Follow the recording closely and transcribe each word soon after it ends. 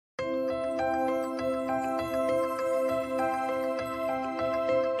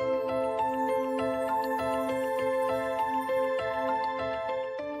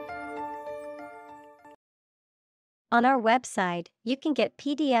On our website, you can get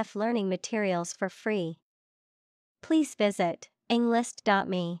PDF learning materials for free. Please visit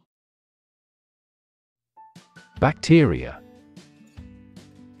englist.me. Bacteria.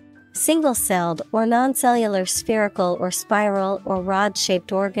 Single-celled or non-cellular spherical or spiral or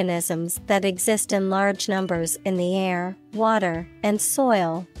rod-shaped organisms that exist in large numbers in the air, water, and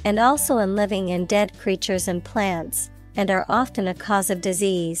soil, and also in living and dead creatures and plants, and are often a cause of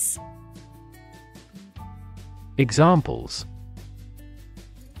disease. Examples: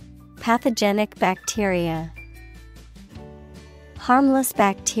 Pathogenic bacteria, harmless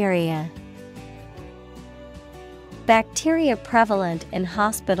bacteria. Bacteria prevalent in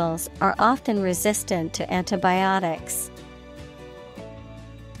hospitals are often resistant to antibiotics.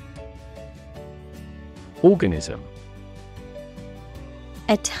 Organism.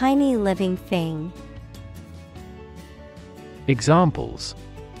 A tiny living thing. Examples: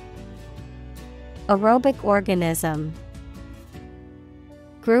 Aerobic organism,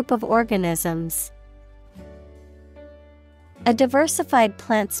 group of organisms. A diversified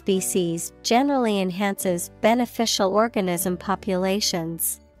plant species generally enhances beneficial organism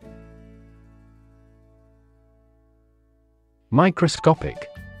populations. Microscopic.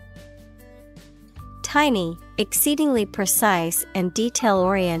 Tiny, exceedingly precise and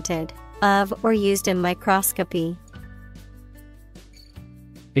detail-oriented, of or used in microscopy.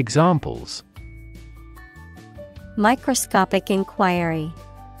 Examples: Microscopic inquiry,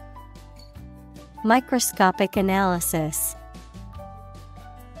 microscopic analysis.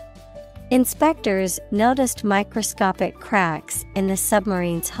 Inspectors noticed microscopic cracks in the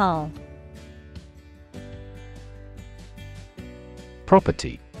submarine's hull.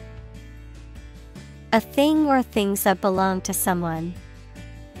 Property. A thing or things that belong to someone.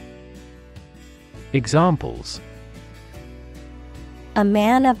 Examples: A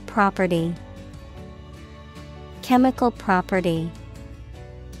man of property. Chemical property.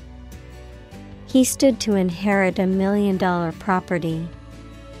 He stood to inherit $1 million property.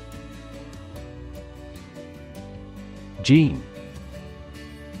 Gene.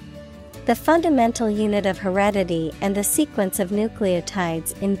 The fundamental unit of heredity and the sequence of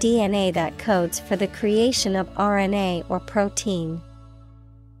nucleotides in DNA that codes for the creation of RNA or protein.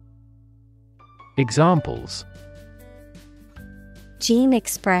 Examples: Gene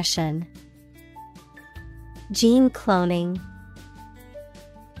expression, gene cloning.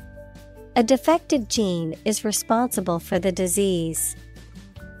 A defective gene is responsible for the disease.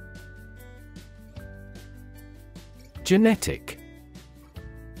 Genetic.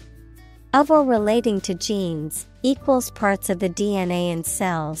 Of or relating to genes, equals parts of the DNA in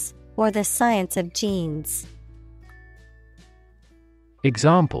cells, or the science of genes.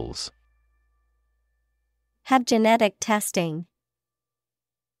 Examples: Have genetic testing.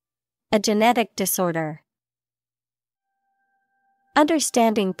 A genetic disorder.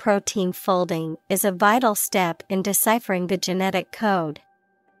 Understanding protein folding is a vital step in deciphering the genetic code.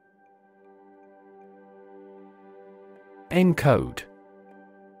 Encode.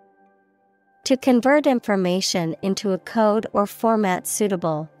 To convert information into a code or format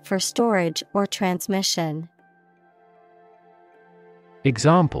suitable for storage or transmission.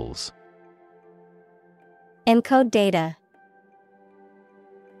 Examples: Encode data.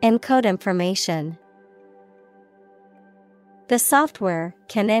 Encode information. The software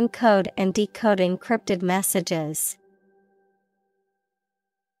can encode and decode encrypted messages.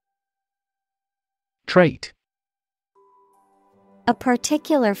 Trait. A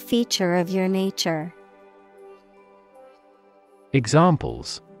particular feature of your nature.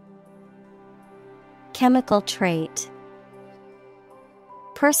 Examples: Chemical trait.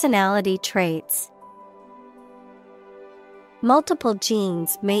 Personality traits. Multiple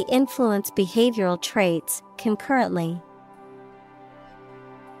genes may influence behavioral traits concurrently.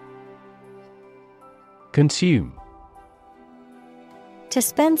 Consume. To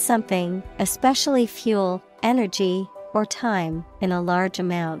spend something, especially fuel, energy, or time, in a large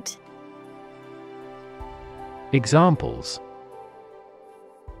amount. Examples: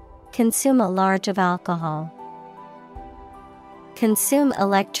 Consume a large of alcohol. Consume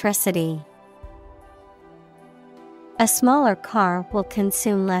electricity. A smaller car will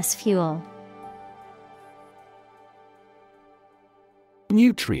consume less fuel.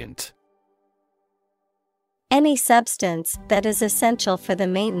 Nutrient. Any substance that is essential for the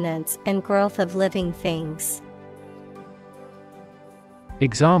maintenance and growth of living things.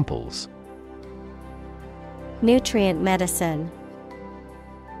 Examples: Nutrient medicine.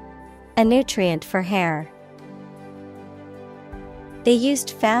 A nutrient for hair. They used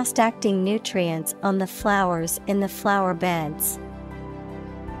fast-acting nutrients on the flowers in the flower beds.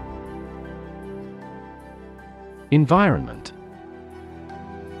 Environment.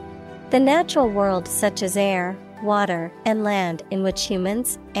 The natural world such as air, water, and land in which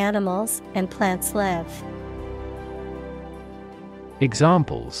humans, animals, and plants live.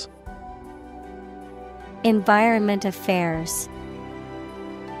 Examples: Environment affairs.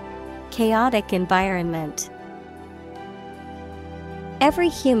 Chaotic environment. Every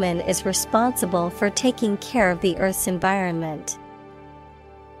human is responsible for taking care of the Earth's environment.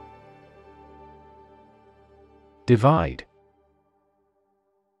 Divide.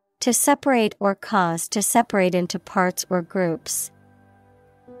 To separate or cause to separate into parts or groups.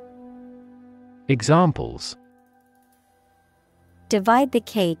 Examples: Divide the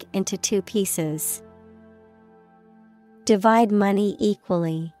cake into 2 pieces. Divide money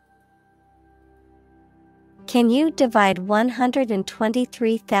equally. Can you divide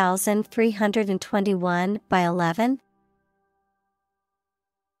 123,321 by 11?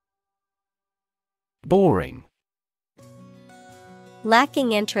 Boring.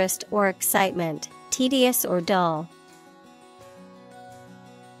 Lacking interest or excitement, tedious or dull.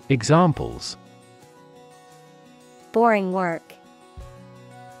 Examples: Boring work.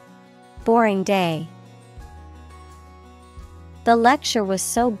 Boring day. The lecture was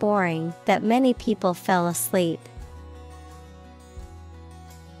so boring that many people fell asleep.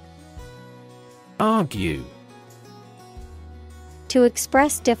 Argue. To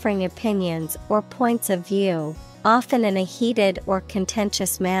express differing opinions or points of view, often in a heated or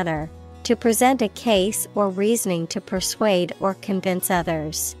contentious manner, to present a case or reasoning to persuade or convince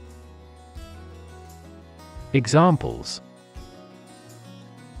others. Examples: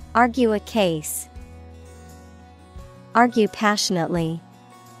 Argue a case. Argue passionately.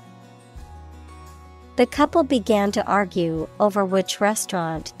 The couple began to argue over which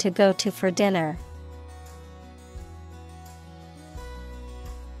restaurant to go to for dinner.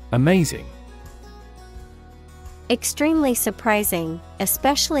 Amazing. Extremely surprising,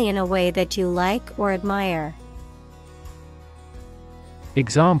 especially in a way that you like or admire.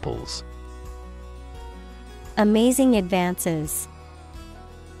 Examples: Amazing advances.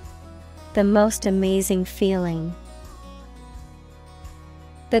 The most amazing feeling.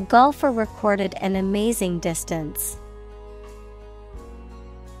 The golfer recorded an amazing distance.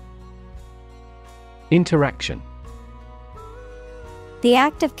 Interaction. The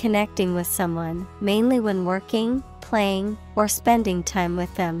act of connecting with someone, mainly when working, playing, or spending time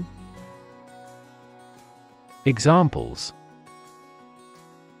with them. Examples: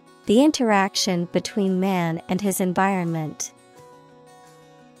 The interaction between man and his environment.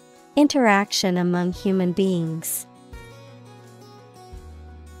 Interaction among human beings.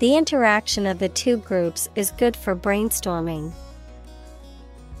 The interaction of the 2 groups is good for brainstorming.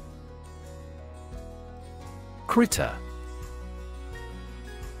 Critter.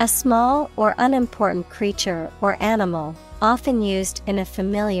 A small or unimportant creature or animal, often used in a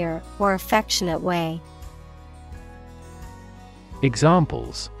familiar or affectionate way.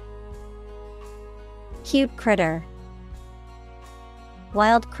 Examples: Cute critter.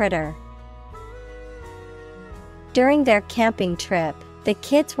 Wild critter. During their camping trip, the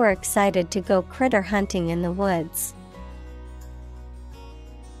kids were excited to go critter hunting in the woods.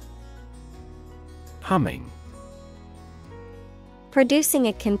 Humming. Producing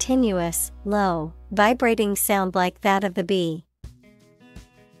a continuous, low, vibrating sound like that of the bee.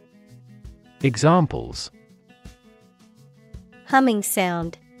 Examples: Humming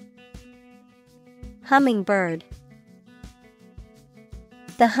sound. Hummingbird.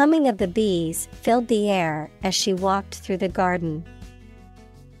 The humming of the bees filled the air as she walked through the garden.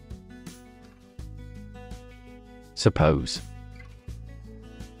 Suppose.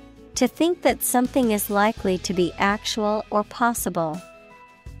 To think that something is likely to be actual or possible.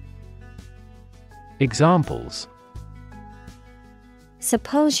 Examples: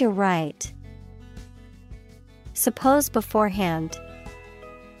 Suppose you're right. Suppose beforehand.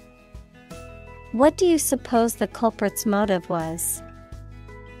 What do you suppose the culprit's motive was?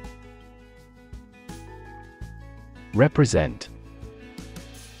 Represent.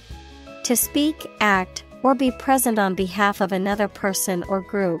 To speak, act, or be present on behalf of another person or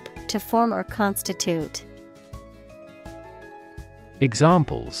group, to form or constitute.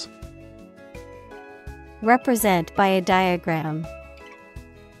 Examples: Represent by a diagram.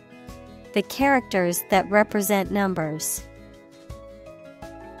 The characters that represent numbers.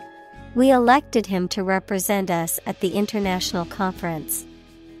 We elected him to represent us at the international conference.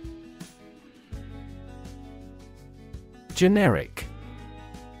 Generic.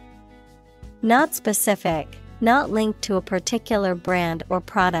 Not specific, not linked to a particular brand or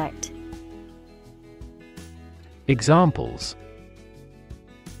product. Examples: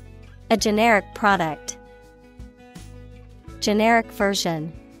 A generic product. generic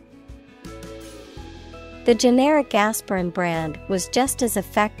version. The generic aspirin brand was just as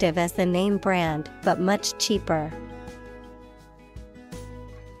effective as the name brand, but much cheaper.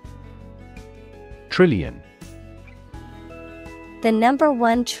 Trillion. The number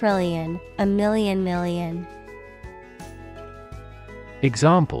 1 trillion, a million million.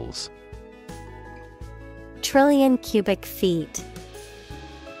 Examples: Trillion cubic feet.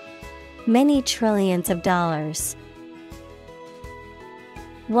 Many trillions of dollars.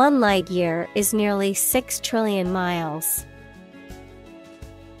 1 light year is nearly 6 trillion miles.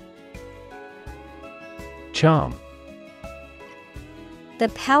 Charm. The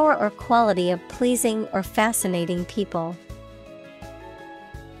power or quality of pleasing or fascinating people.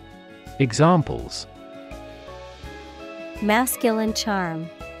 Examples: Masculine charm.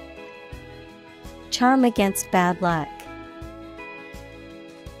 Charm against bad luck.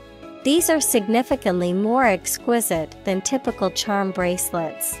 These are significantly more exquisite than typical charm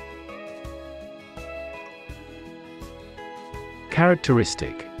bracelets.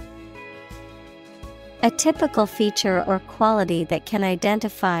 Characteristic. A typical feature or quality that can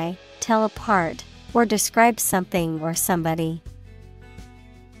identify, tell apart, or describe something or somebody.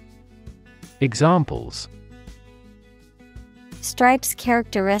 Examples: Stripes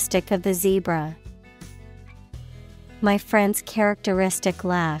characteristic of the zebra. My friend's characteristic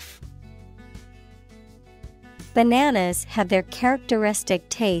laugh. Bananas have their characteristic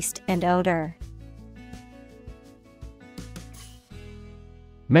taste and odor.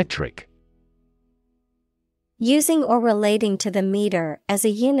 Metric. Using or relating to the meter as a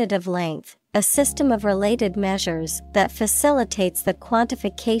unit of length, a system of related measures that facilitates the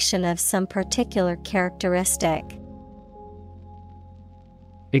quantification of some particular characteristic.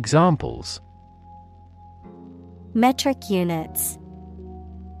 Examples: Metric units.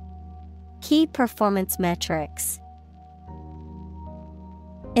 Key performance metrics.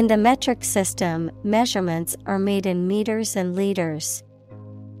 In the metric system, measurements are made in meters and liters.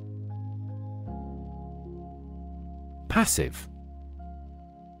 Passive.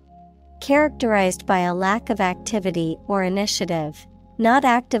 Characterized by a lack of activity or initiative, not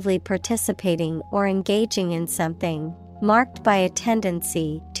actively participating or engaging in something, marked by a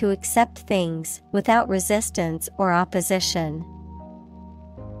tendency to accept things without resistance or opposition.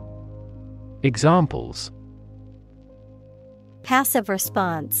 Examples: Passive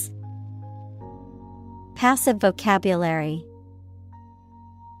response. Passive vocabulary.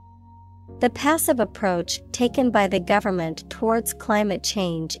 The passive approach taken by the government towards climate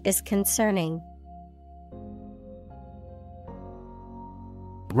change is concerning.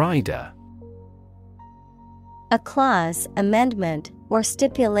 Rider. A clause, amendment, or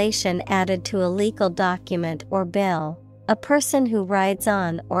stipulation added to a legal document or bill. A person who rides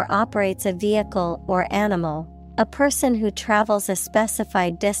on or operates a vehicle or animal. A person who travels a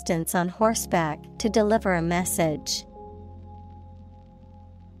specified distance on horseback to deliver a message.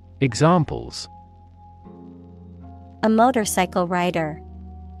 Examples: A motorcycle rider.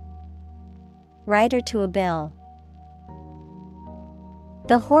 Rider to a bill.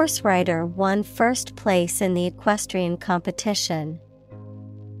 The horse rider won first place in the equestrian competition.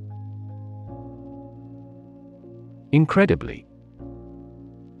 Incredibly.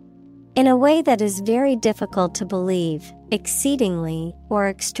 In a way that is very difficult to believe, exceedingly, or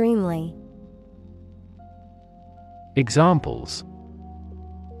extremely. Examples: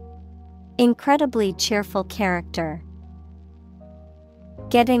 Incredibly cheerful character.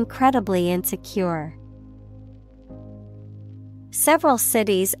 Get incredibly insecure. Several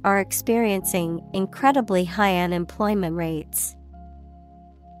cities are experiencing incredibly high unemployment rates.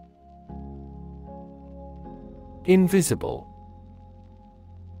 Invisible.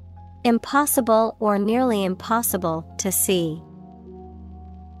 Impossible or nearly impossible to see.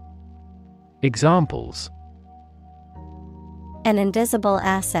 Examples: An invisible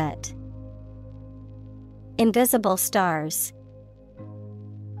asset. Invisible stars.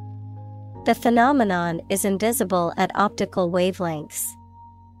 The phenomenon is invisible at optical wavelengths.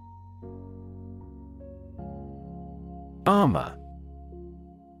 Armor.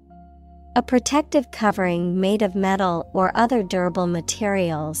 A protective covering made of metal or other durable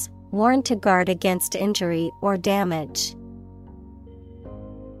materials, worn to guard against injury or damage.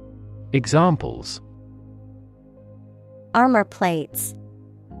 Examples: Armor plates.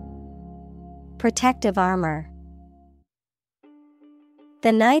 Protective armor.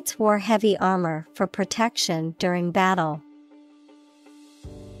 The knights wore heavy armor for protection during battle.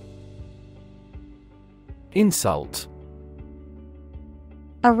 Insult.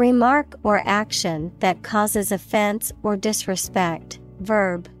 A remark or action that causes offense or disrespect.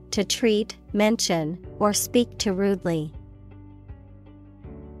 Verb, to treat, mention, or speak too rudely.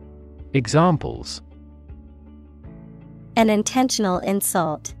 Examples: an intentional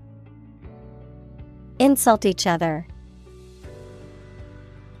insult. Insult each other.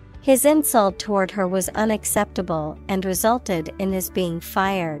 His insult toward her was unacceptable and resulted in his being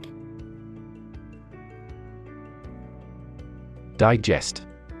fired. Digest.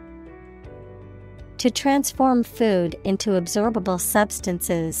 To transform food into absorbable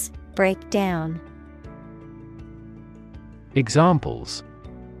substances, break down. Examples: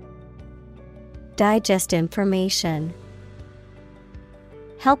 digest information.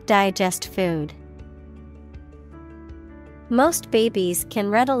 Help digest food. Most babies can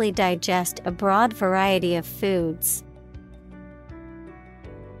readily digest a broad variety of foods.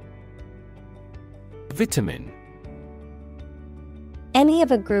 Vitamin. Any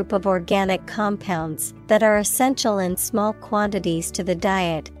of a group of organic compounds that are essential in small quantities to the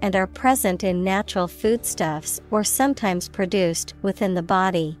diet and are present in natural foodstuffs or sometimes produced within the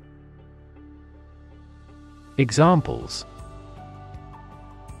body. Examples: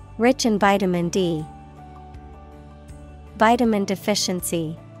 rich in vitamin D. Vitamin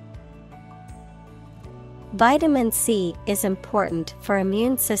deficiency. Vitamin C is important for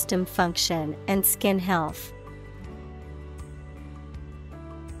immune system function and skin health.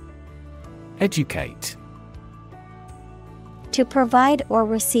 Educate. To provide or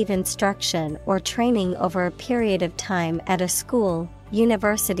receive instruction or training over a period of time at a school,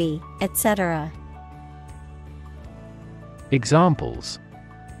 university, etc. Examples: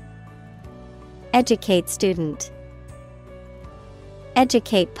 educate student.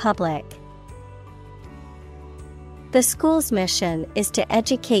 Educate public. The school's mission is to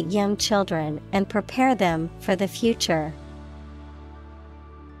educate young children and prepare them for the future.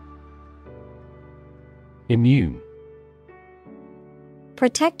 Immune.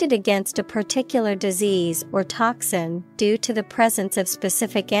 Protected against a particular disease or toxin due to the presence of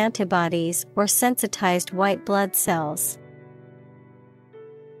specific antibodies or sensitized white blood cells.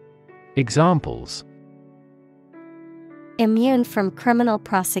 Examples: immune from criminal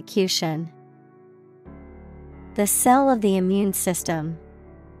prosecution. The cell of the immune system.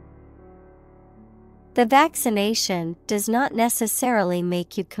 The vaccination does not necessarily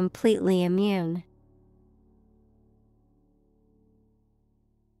make you completely immune.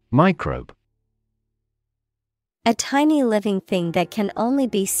 Microbe. A tiny living thing that can only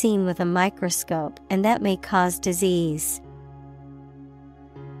be seen with a microscope and that may cause disease.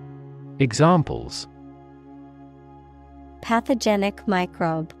 Examples: pathogenic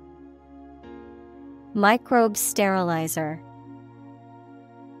microbe. Microbe sterilizer.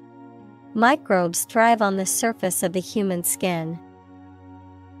 Microbes thrive on the surface of the human skin.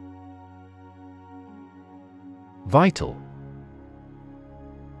 Vital.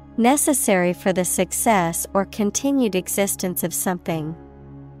 Necessary for the success or continued existence of something.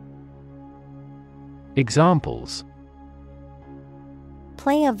 Examples: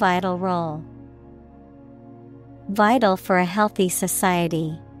 play a vital role. Vital for a healthy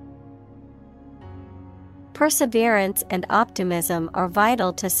society. Perseverance and optimism are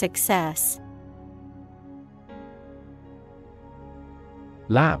vital to success.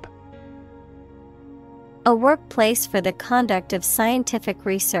 Lab. A workplace for the conduct of scientific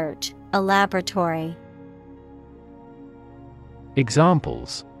research, a laboratory.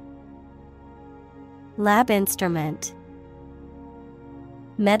 Examples: lab instrument.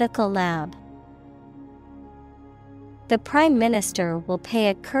 Medical lab. The Prime Minister will pay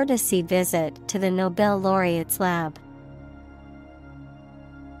a courtesy visit to the Nobel laureate's lab.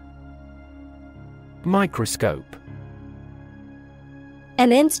 Microscope.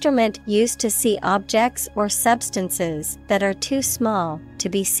 An instrument used to see objects or substances that are too small to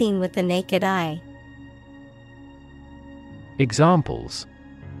be seen with the naked eye. Examples: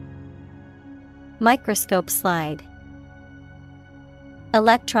 microscope slide.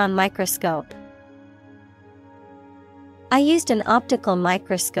 Electron microscope. I used an optical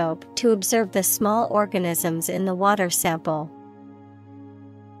microscope to observe the small organisms in the water sample.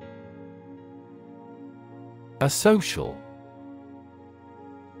 Asocial.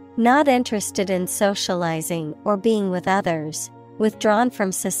 Not interested in socializing or being with others, withdrawn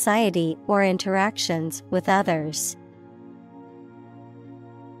from society or interactions with others.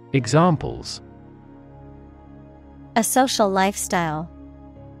 Examples: a social lifestyle.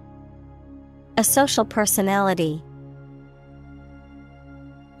 A social personality.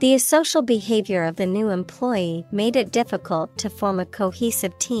 The asocial behavior of the new employee made it difficult to form a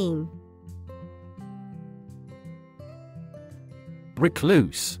cohesive team.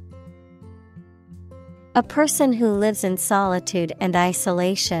 Recluse. A person who lives in solitude and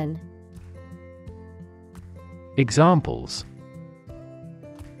isolation.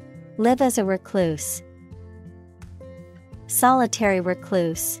 Live as a recluse. Solitary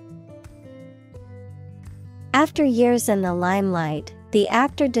recluse. After years in the limelight, the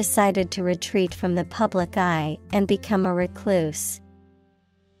actor decided to retreat from the public eye and become a recluse.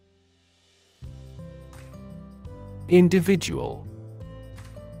 Individual.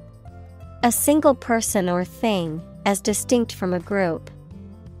 A single person or thing, as distinct from a group.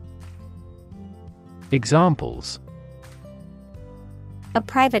 Examples: A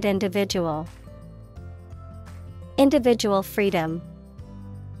private individual. Individual freedom.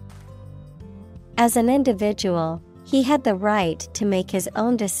 As an individual, he had the right to make his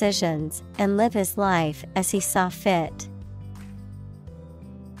own decisions and live his life as he saw fit.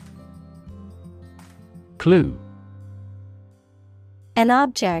 Clue. An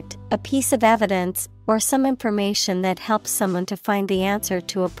object, a piece of evidence, or some information that helps someone to find the answer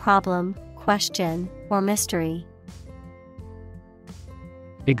to a problem, question, or mystery.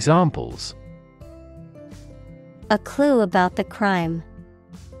 Examples: A clue about the crime.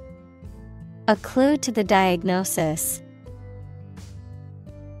 A clue to the diagnosis.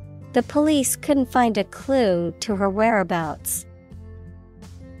 The police couldn't find a clue to her whereabouts.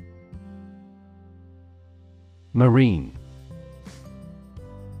 Marine.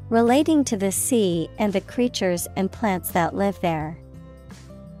 Relating to the sea and the creatures and plants that live there.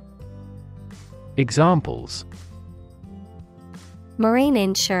 Examples: Marine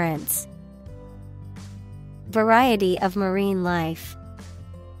insurance. Variety of marine life.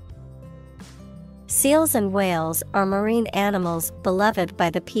 Seals and whales are marine animals beloved by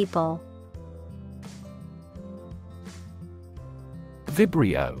the people.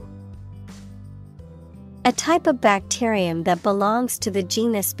 Vibrio. A type of bacterium that belongs to the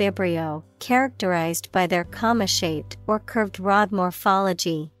genus Vibrio, characterized by their comma-shaped or curved rod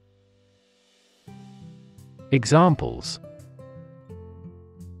morphology. Examples: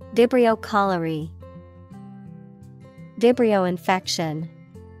 Vibrio cholerae. Vibrio infection.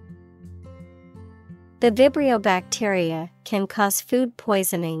 The Vibrio bacteria can cause food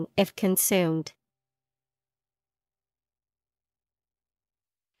poisoning if consumed.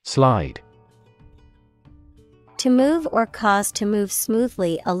 Slide. To move or cause to move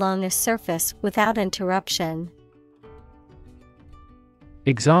smoothly along a surface without interruption.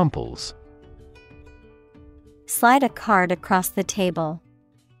 Examples: Slide a card across the table.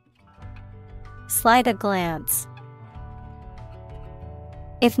 Slide a glance.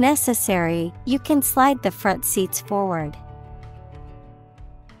 If necessary, you can slide the front seats forward.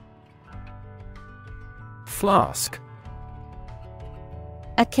 Flask.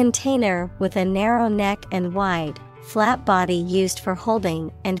 A container with a narrow neck and wide, flat body used for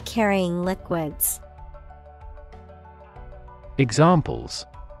holding and carrying liquids. Examples: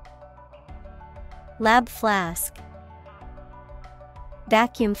 Lab flask.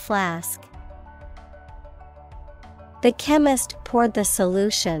 Vacuum flask. The chemist poured the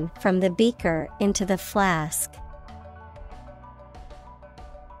solution from the beaker into the flask.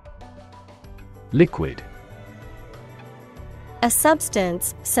 Liquid. A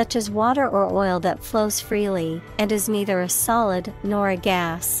substance, such as water or oil that flows freely and is neither a solid nor a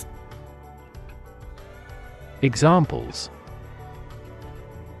gas. Examples: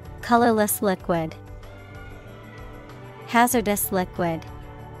 Colorless liquid. Hazardous liquid.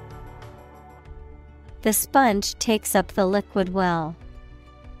 The sponge takes up the liquid well.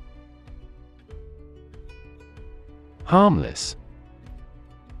 Harmless.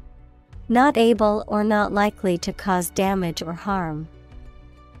 Not able or not likely to cause damage or harm.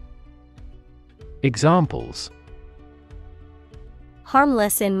 Examples: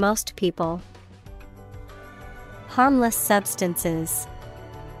 Harmless in most people. Harmless substances.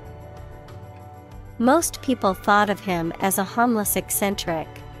 Most people thought of him as a harmless eccentric.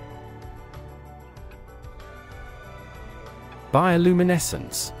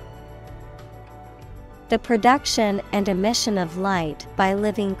 Bioluminescence. The production and emission of light by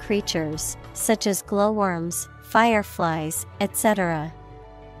living creatures, such as glowworms, fireflies, etc.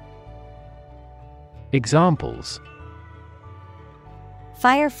 Examples: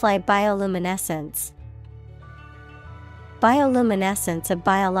 Firefly bioluminescence. Bioluminescence of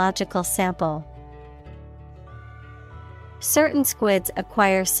biological sample. Certain squids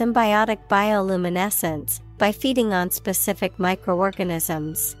acquire symbiotic bioluminescence by feeding on specific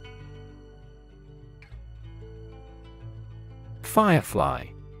microorganisms. Firefly.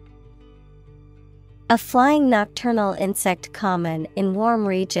 A flying nocturnal insect common in warm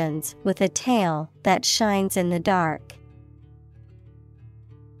regions with a tail that shines in the dark.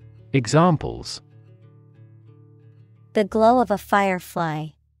 Examples: The glow of a firefly.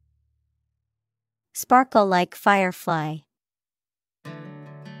 Sparkle like firefly.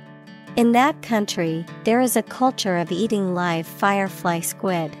 In that country, there is a culture of eating live firefly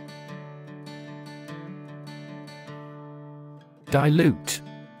squid. Dilute.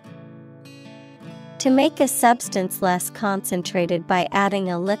 To make a substance less concentrated by adding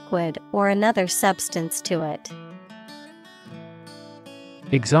a liquid or another substance to it.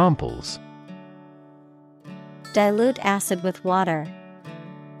 Examples: Dilute acid with water.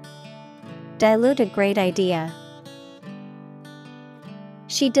 Dilute a great idea.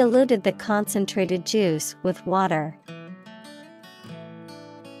 She diluted the concentrated juice with water.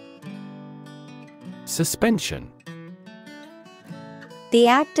 Suspension. The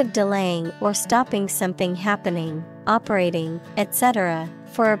act of delaying or stopping something happening, operating, etc.,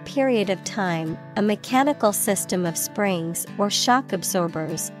 for a period of time, a mechanical system of springs or shock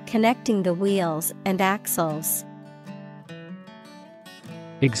absorbers connecting the wheels and axles.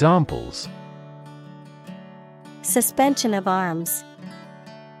 Examples: Suspension of arms.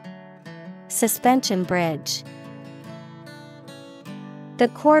 Suspension bridge. The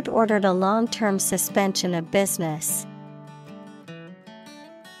court ordered a long-term suspension of business.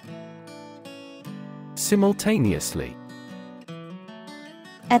 Simultaneously.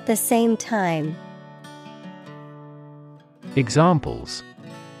 At the same time. Examples: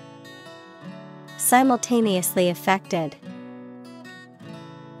 Simultaneously affected.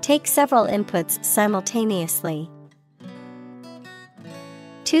 Take several inputs simultaneously.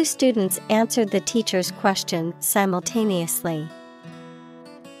 Two students answered the teacher's question simultaneously.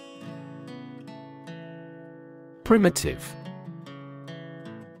 Primitive.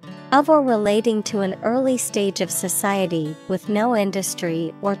 Of or relating to an early stage of society with no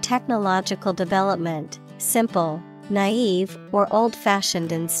industry or technological development, simple, naive, or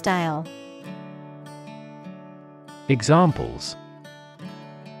old-fashioned in style. Examples: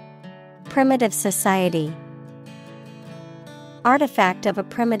 Primitive society. Artifact of a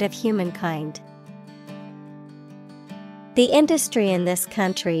primitive humankind. The industry in this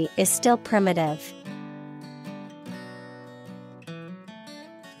country is still primitive.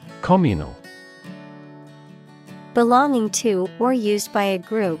 Communal. Belonging to or used by a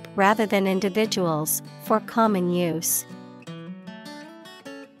group rather than individuals, for common use.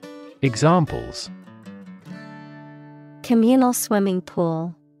 Examples: Communal swimming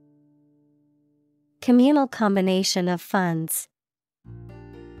pool. Communal combination of funds.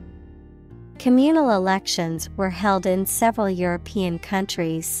 Communal elections were held in several European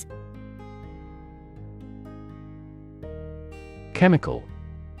countries. Chemical.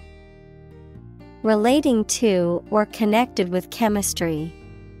 Relating to or connected with chemistry.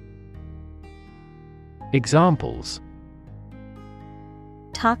 Examples: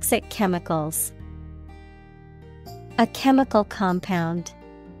 Toxic chemicals. A chemical compound.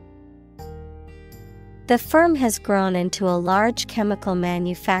 The firm has grown into a large chemical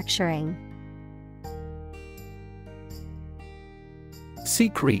manufacturing.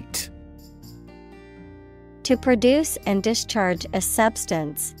 Secrete. To produce and discharge a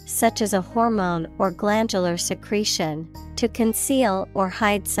substance, such as a hormone or glandular secretion, to conceal or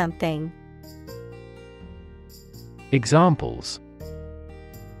hide something. Examples: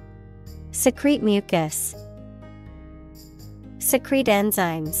 Secrete mucus. Secrete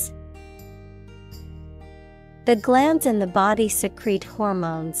enzymes. The glands in the body secrete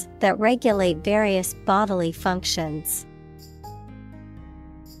hormones that regulate various bodily functions.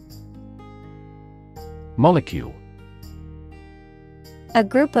 Molecule. A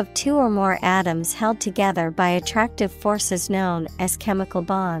group of two or more atoms held together by attractive forces known as chemical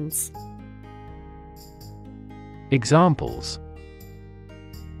bonds. Examples: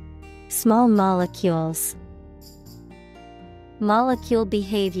 Small molecules. Molecule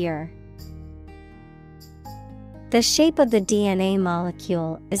behavior. The shape of the DNA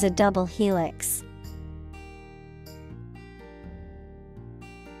molecule is a double helix.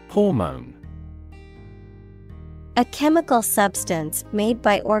 Hormone. A chemical substance made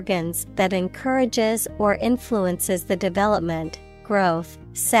by organs that encourages or influences the development, growth,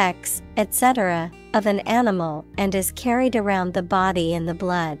 sex, etc., of an animal and is carried around the body in the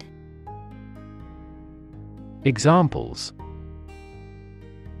blood. Examples: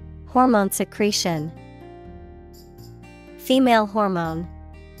 Hormone secretion. Female hormone.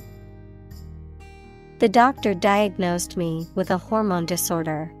 The doctor diagnosed me with a hormone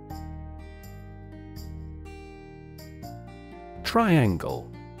disorder.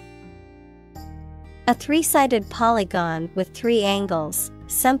 Triangle. A three-sided polygon with three angles,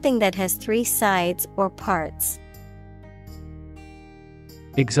 something that has three sides or parts.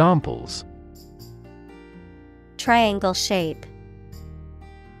 Examples: Triangle shape.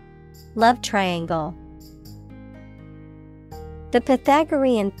 Love triangle. The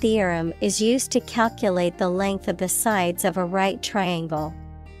Pythagorean theorem is used to calculate the length of the sides of a right triangle.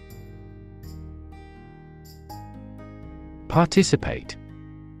 Participate.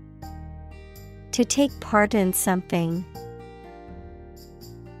 To take part in something.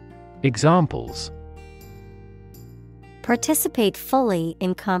 Examples: Participate fully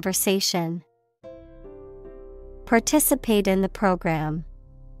in conversation. Participate in the program.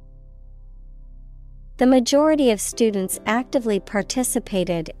 The majority of students actively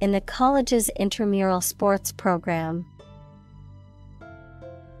participated in the college's intramural sports program.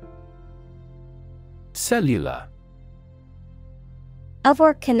 Cellular. Of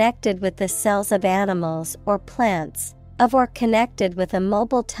or connected with the cells of animals or plants. Of or connected with a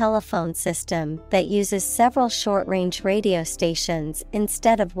mobile telephone system that uses several short-range radio stations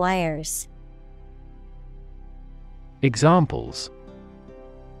instead of wires. Examples: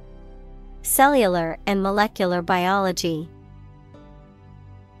 Cellular and molecular biology.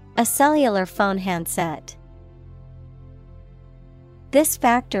 A cellular phone handset. This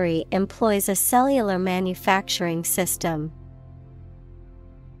factory employs a cellular manufacturing system.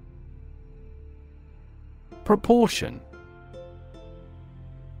 Proportion.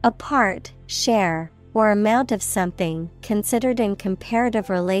 A part, share, or amount of something considered in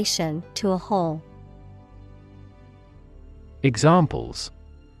comparative relation to a whole. Examples: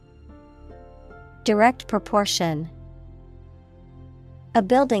 Direct proportion. A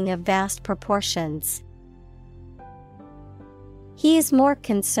building of vast proportions. He is more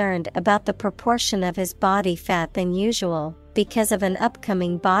concerned about the proportion of his body fat than usual because of an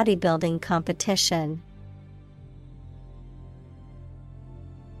upcoming bodybuilding competition.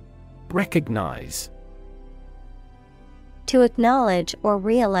 Recognize. To acknowledge or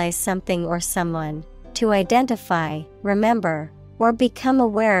realize something or someone, to identify, remember, or become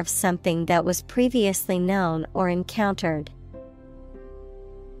aware of something that was previously known or encountered.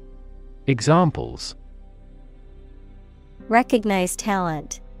 Examples: Recognize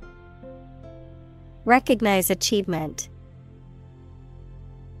talent. Recognize achievement.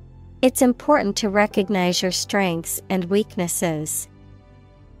 It's important to recognize your strengths and weaknesses.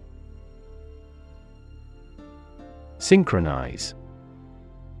 Synchronize.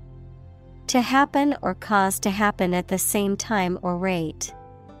 To happen or cause to happen at the same time or rate.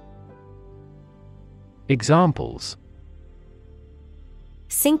 Examples: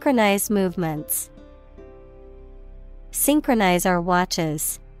 Synchronize movements. Synchronize our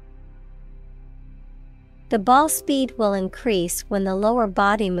watches. The ball speed will increase when the lower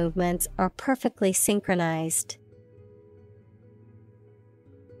body movements are perfectly synchronized.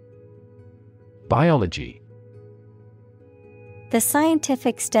 Biology. The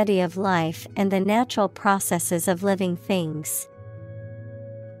scientific study of life and the natural processes of living things.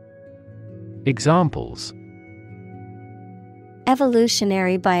 Examples: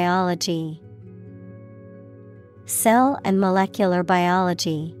 Evolutionary biology. Cell and molecular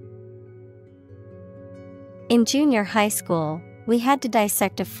biology. In junior high school, we had to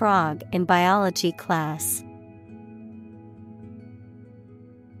dissect a frog in biology class.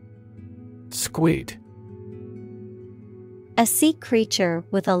 Squid. A sea creature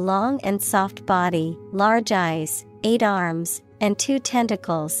with a long and soft body, large eyes, 8 arms, and 2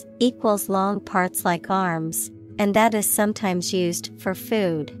 tentacles, equals long parts like arms, and that is sometimes used for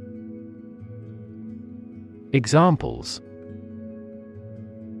food. Examples: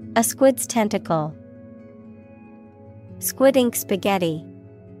 A squid's tentacle. Squid ink spaghetti.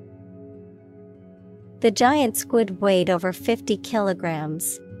 The giant squid weighed over 50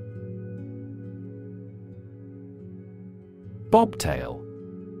 kilograms. Bobtail.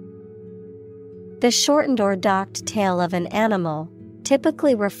 The shortened or docked tail of an animal,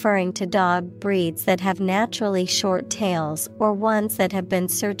 typically referring to dog breeds that have naturally short tails or ones that have been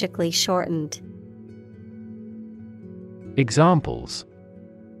surgically shortened. Examples: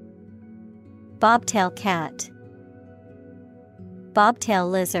 Bobtail cat. Bobtail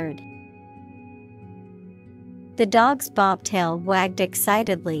lizard. The dog's bobtail wagged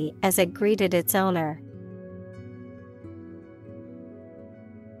excitedly as it greeted its owner.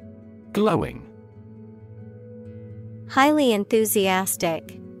 Glowing. Highly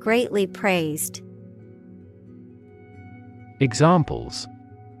enthusiastic, greatly praised. Examples: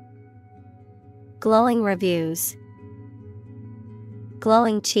 Glowing reviews.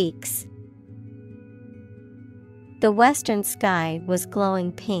 Glowing cheeks. The western sky was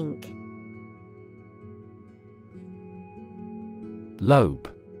glowing pink. Lobe.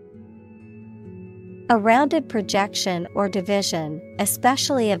 A rounded projection or division,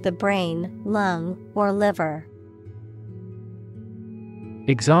 especially of the brain, lung, or liver.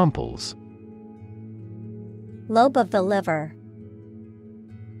 Examples: Lobe of the liver.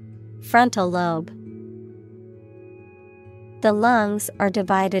 Frontal lobe. The lungs are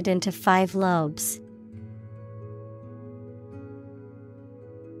divided into 5 lobes.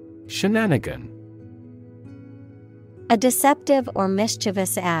 Shenanigan. A deceptive or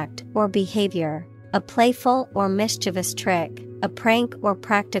mischievous act or behavior, a playful or mischievous trick, a prank or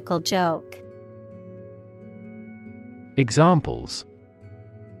practical joke. Examples: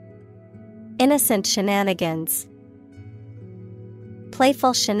 Innocent shenanigans.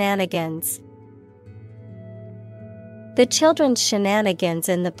 Playful shenanigans. The children's shenanigans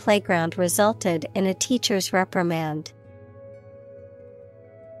in the playground resulted in a teacher's reprimand.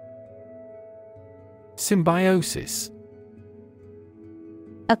 Symbiosis.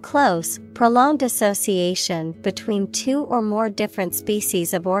 A close, prolonged association between 2 or more different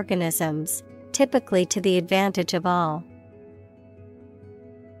species of organisms, typically to the advantage of all.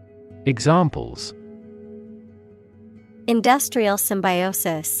 Examples: Industrial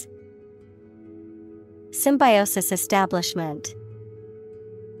symbiosis. Symbiosis establishment.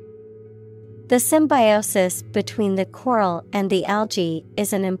 The symbiosis between the coral and the algae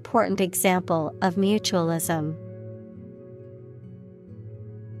is an important example of mutualism.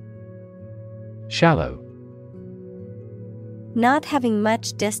 Shallow. Not having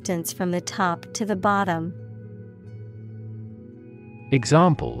much distance from the top to the bottom.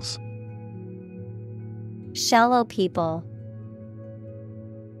 Examples: Shallow people.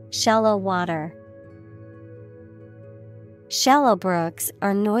 Shallow water. Shallow brooks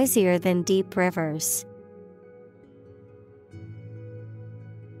are noisier than deep rivers.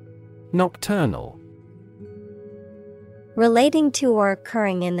 Nocturnal. Relating to or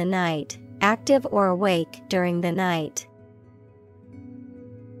occurring in the night, active or awake during the night.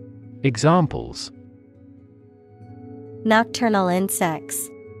 Examples: Nocturnal insects.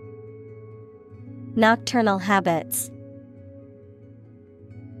 Nocturnal habits.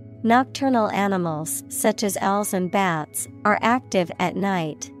 Nocturnal animals, such as owls and bats, are active at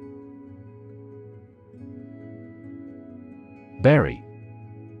night. Bury.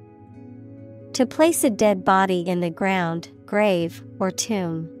 To place a dead body in the ground, grave, or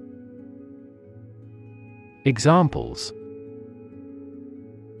tomb. Examples: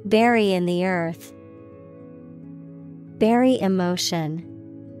 Bury in the earth. Bury emotion.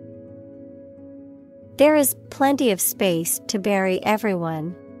 There is plenty of space to bury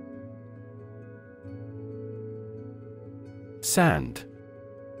everyone. Sand.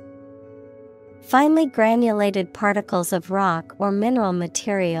 Finely granulated particles of rock or mineral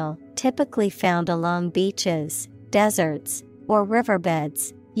material, typically found along beaches, deserts, or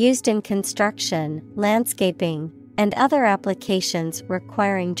riverbeds, used in construction, landscaping, and other applications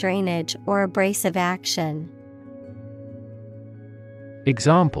requiring drainage or abrasive action.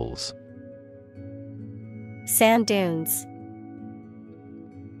 Examples: Sand dunes.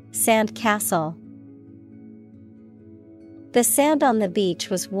 Sand castle. The sand on the beach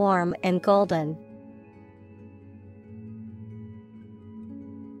was warm and golden.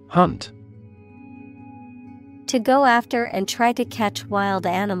 Hunt. To go after and try to catch wild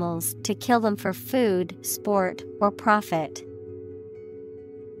animals to kill them for food, sport, or profit.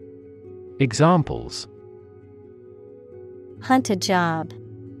 Examples: Hunt a job.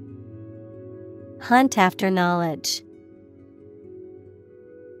 Hunt after knowledge.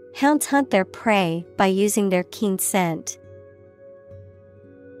 Hounds hunt their prey by using their keen scent.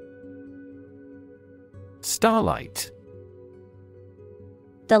 Starlight.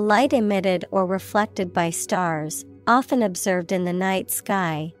 The light emitted or reflected by stars, often observed in the night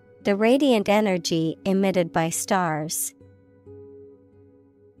sky, the radiant energy emitted by stars.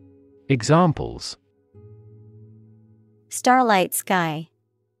 Examples: Starlight sky.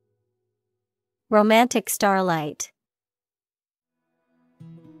 Romantic starlight.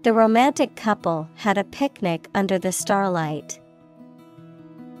 The romantic couple had a picnic under the starlight.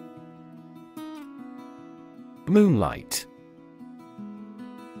 Moonlight.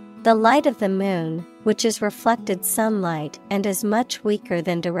 The light of the moon, which is reflected sunlight and is much weaker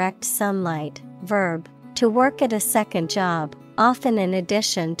than direct sunlight. Verb: to work at a second job, often in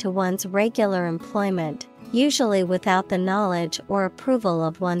addition to one's regular employment, usually without the knowledge or approval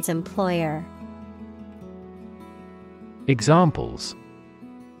of one's employer. Examples: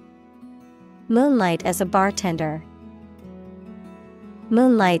 Moonlight as a bartender.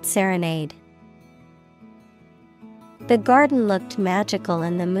 Moonlight serenade. The garden looked magical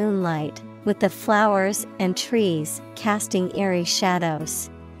in the moonlight, with the flowers and trees casting eerie shadows.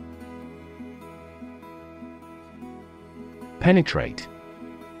 Penetrate.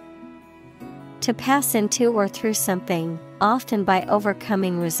 To pass into or through something, often by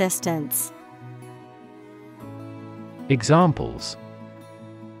overcoming resistance. Examples: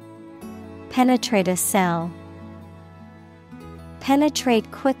 Penetrate a cell. Penetrate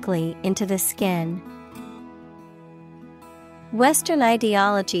quickly into the skin. Western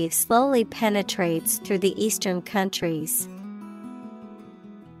ideology slowly penetrates through the Eastern countries.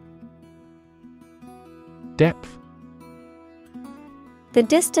 Depth. The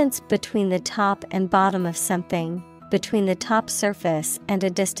distance between the top and bottom of something, between the top surface and a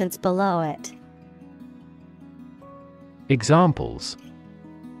distance below it. Examples: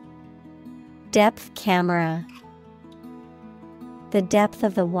 Depth camera. The depth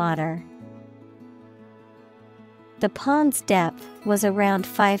of the water. The pond's depth was around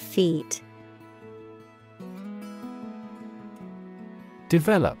 5 feet.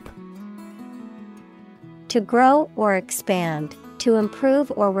 Develop. To grow or expand, to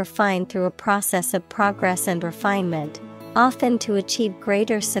improve or refine through a process of progress and refinement, often to achieve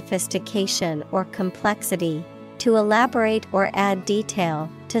greater sophistication or complexity, to elaborate or add detail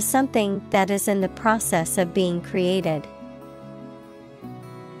to something that is in the process of being created.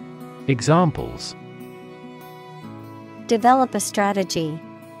 Examples: Develop a strategy.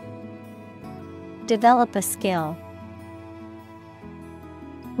 Develop a skill.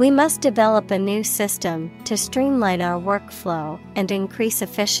 We must develop a new system to streamline our workflow and increase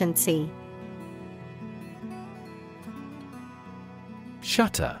efficiency.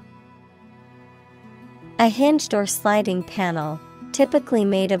 Shutter. A hinged or sliding panel, typically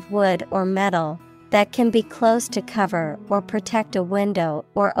made of wood or metal, that can be closed to cover or protect a window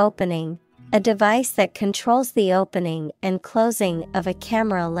or opening, a device that controls the opening and closing of a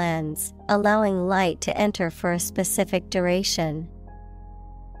camera lens, allowing light to enter for a specific duration.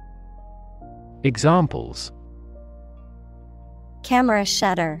 Examples: Camera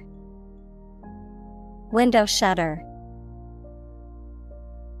shutter. Window shutter.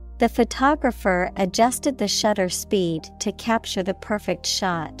 The photographer adjusted the shutter speed to capture the perfect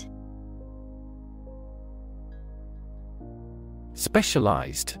shot.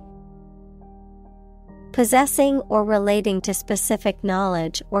 Specialized. Possessing or relating to specific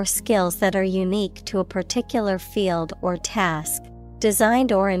knowledge or skills that are unique to a particular field or task,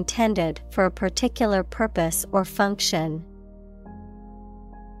 designed or intended for a particular purpose or function.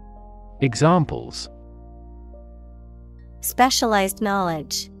 Examples: Specialized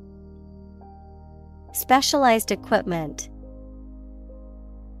knowledge. Specialized equipment.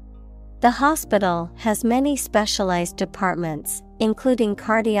 The hospital has many specialized departments, including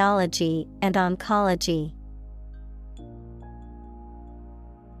cardiology and oncology.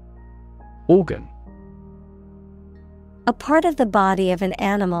 Organ. A part of the body of an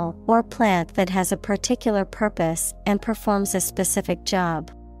animal or plant that has a particular purpose and performs a specific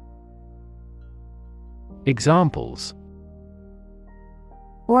job. Examples: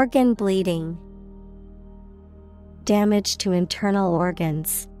 Organ bleeding. Damage to internal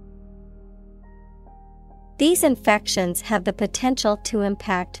organs. These infections have the potential to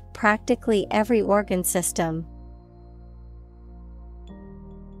impact practically every organ system.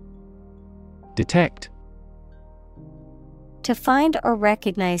 Detect. To find or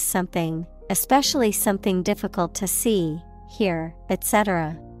recognize something, especially something difficult to see, hear,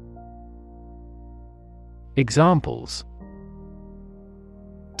 etc. Examples: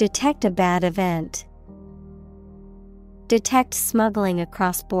 Detect a bad event. Detect smuggling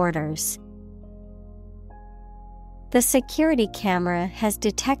across borders. The security camera has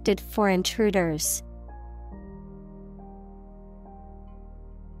detected 4 intruders.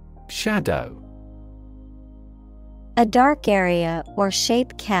 Shadow. A dark area or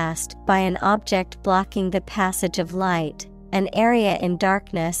shape cast by an object blocking the passage of light, an area in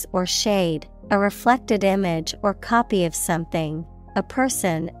darkness or shade, a reflected image or copy of something, a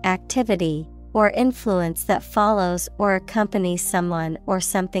person, activity, or influence that follows or accompanies someone or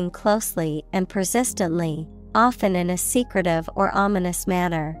something closely and persistently, often in a secretive or ominous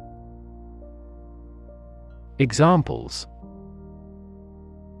manner. Examples: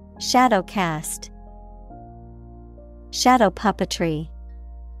 Shadow cast. Shadow puppetry.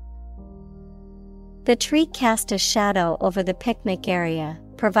 The tree cast a shadow over the picnic area,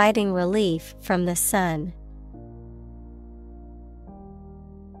 providing relief from the sun.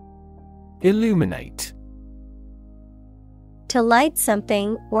 Illuminate. To light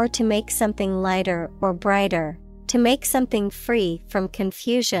something or to make something lighter or brighter, to make something free from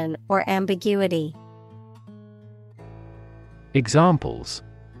confusion or ambiguity. Examples: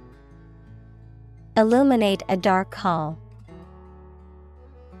 Illuminate a dark hall.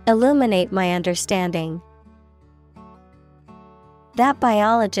 Illuminate my understanding. That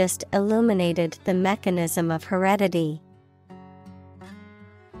biologist illuminated the mechanism of heredity.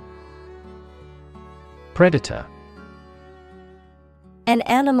 Predator. An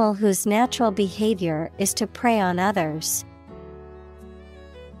animal whose natural behavior is to prey on others.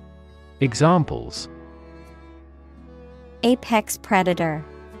 Examples: Apex predator.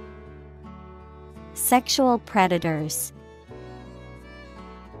 Sexual predators.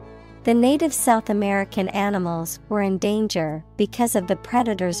 The native South American animals were in danger because of the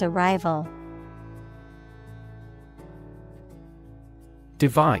predator's arrival.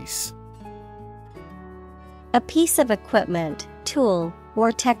 Device. A piece of equipment, tool, or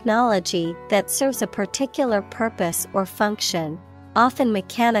technology that serves a particular purpose or function, often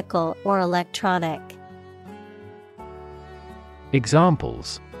mechanical or electronic.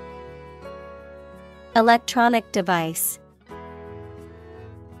 Examples: Electronic device.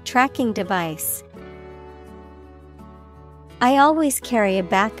 Tracking device. I always carry a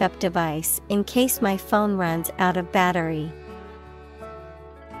backup device in case my phone runs out of battery.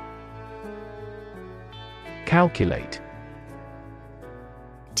 Calculate.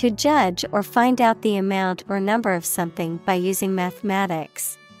 To judge or find out the amount or number of something by using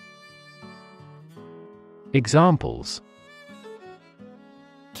mathematics. Examples: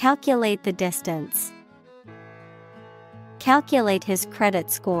 Calculate the distance. Calculate his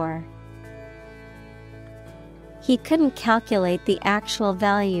credit score. He couldn't calculate the actual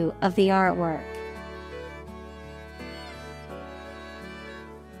value of the artwork.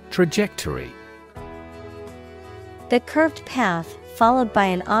 Trajectory. The curved path followed by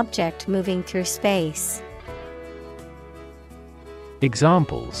an object moving through space.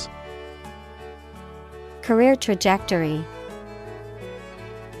 Examples: Career trajectory.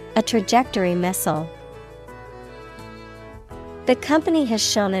 A trajectory missile. The company has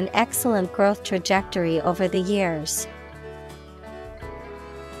shown an excellent growth trajectory over the years.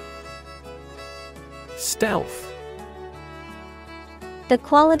 Stealth. The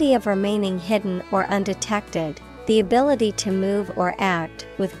quality of remaining hidden or undetected, the ability to move or act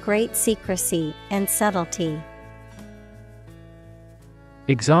with great secrecy and subtlety.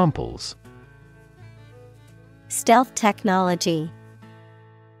 Examples: Stealth technology.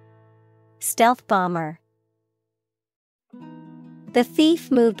 Stealth bomber. The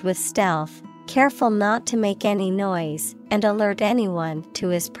thief moved with stealth, careful not to make any noise and alert anyone to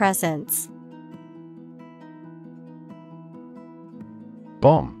his presence.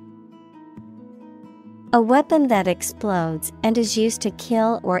 Bomb. A weapon that explodes and is used to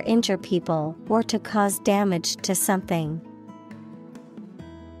kill or injure people or to cause damage to something.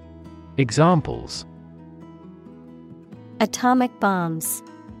 Examples: Atomic bombs.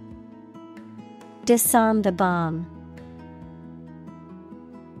 Disarm the bomb.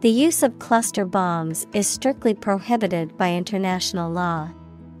 The use of cluster bombs is strictly prohibited by international law.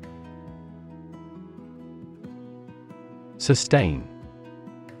 Sustain.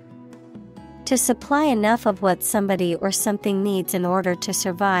 To supply enough of what somebody or something needs in order to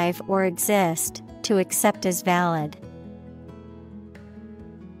survive or exist, to accept as valid.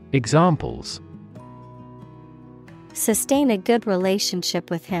 Examples: Sustain a good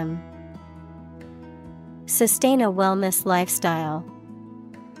relationship with him. Sustain a wellness lifestyle.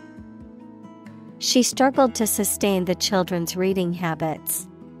 She struggled to sustain the children's reading habits.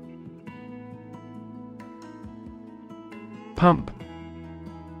 Pump.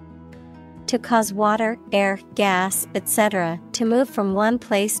 To cause water, air, gas, etc. to move from one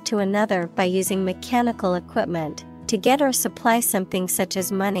place to another by using mechanical equipment, to get or supply something such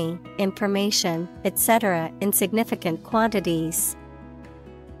as money, information, etc. in significant quantities.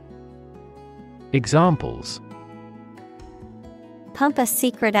 Examples: Pump a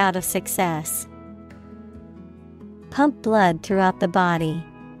secret out of success. Pump blood throughout the body.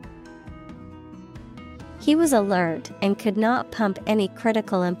 He was alert and could not pump any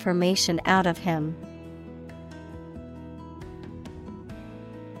critical information out of him.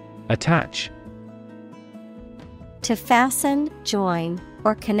 Attach. To fasten, join,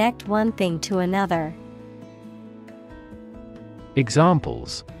 or connect one thing to another.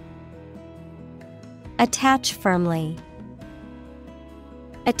 Examples: Attach firmly.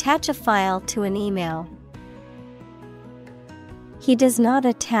 Attach a file to an email. He does not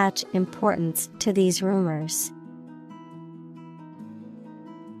attach importance to these rumors.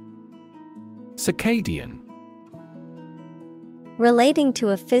 Circadian. Relating to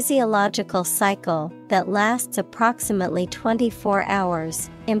a physiological cycle that lasts approximately 24 hours,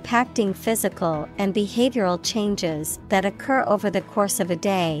 impacting physical and behavioral changes that occur over the course of a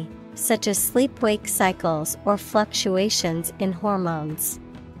day, such as sleep-wake cycles or fluctuations in hormones.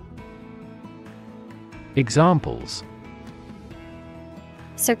 Examples: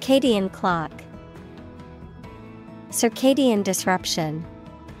 Circadian clock. Circadian disruption.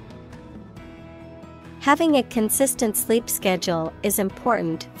 Having a consistent sleep schedule is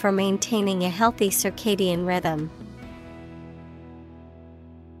important for maintaining a healthy circadian rhythm.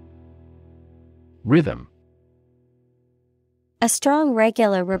 Rhythm. A strong,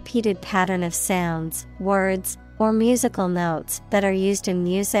 regular, repeated pattern of sounds, words, or musical notes that are used in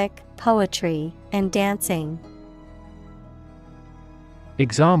music, poetry, and dancing.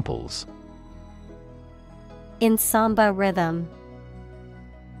 Examples: In samba rhythm.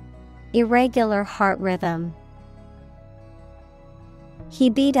 Irregular heart rhythm. He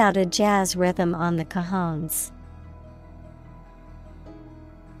beat out a jazz rhythm on the cajones.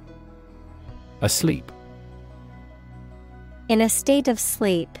 Asleep. In a state of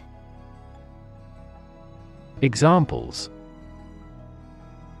sleep. Examples: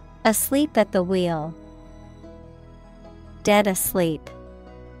 Asleep at the wheel. Dead asleep.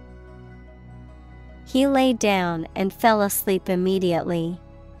 He lay down and fell asleep immediately.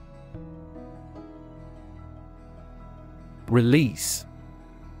 Release.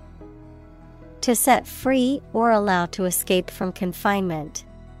 To set free or allow to escape from confinement.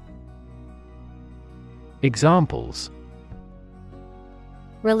 Examples: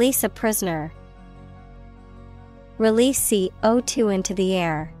 Release a prisoner. Release CO2 into the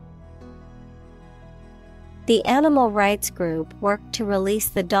air. The animal rights group worked to release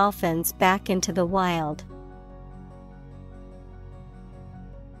the dolphins back into the wild.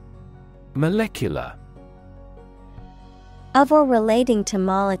 Molecular. Of or relating to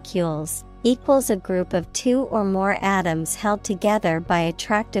molecules, equals a group of two or more atoms held together by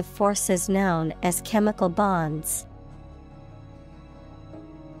attractive forces known as chemical bonds.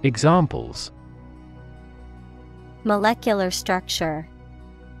 Examples: Molecular structure.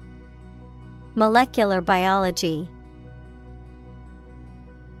 Molecular biology.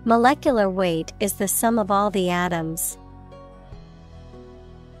 Molecular weight is the sum of all the atoms.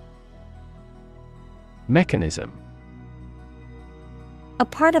 Mechanism. A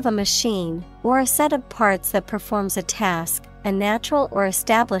part of a machine, or a set of parts that performs a task, a natural or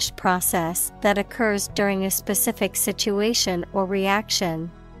established process that occurs during a specific situation or reaction.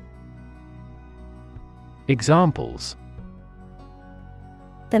 Examples: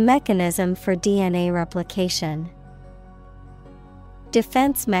 The mechanism for DNA replication.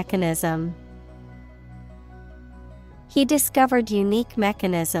 Defense mechanism. He discovered unique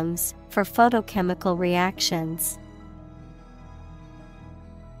mechanisms for photochemical reactions.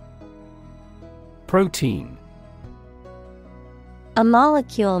 Protein. A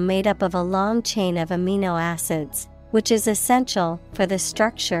molecule made up of a long chain of amino acids, which is essential for the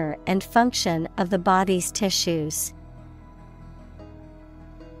structure and function of the body's tissues.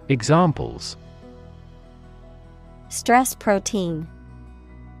 Examples: Stress protein.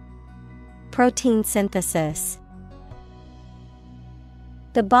 Protein synthesis.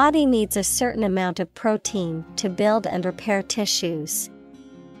 The body needs a certain amount of protein to build and repair tissues.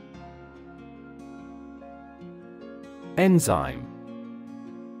 Enzyme.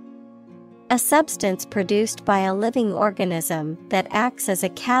 A substance produced by a living organism that acts as a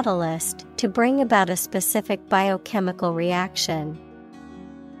catalyst to bring about a specific biochemical reaction.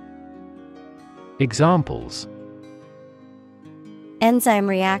 Examples: Enzyme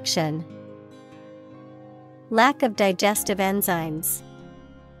reaction. Lack of digestive enzymes.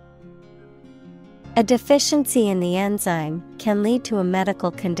 A deficiency in the enzyme can lead to a medical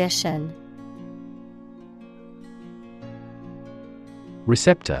condition.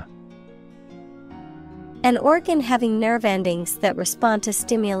 Receptor. An organ having nerve endings that respond to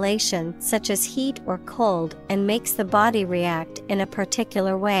stimulation such as heat or cold and makes the body react in a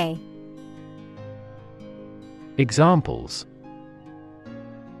particular way. Examples: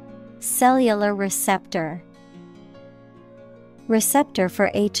 Cellular receptor. Receptor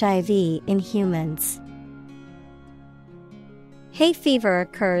for HIV in humans. Hay fever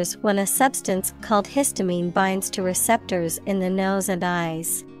occurs when a substance called histamine binds to receptors in the nose and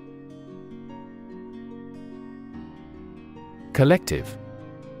eyes. Collective.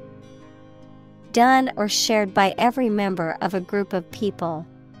 Done or shared by every member of a group of people.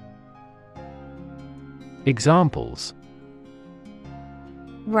 Examples: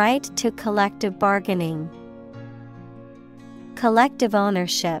 Right to collective bargaining. Collective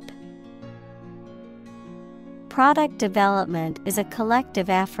ownership. Product development is a collective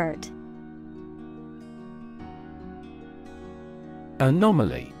effort.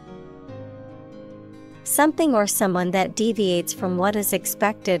 Anomaly. Something or someone that deviates from what is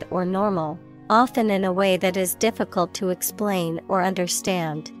expected or normal, often in a way that is difficult to explain or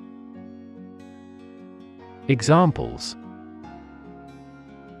understand. Examples: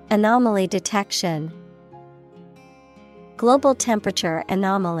 Anomaly detection. Global temperature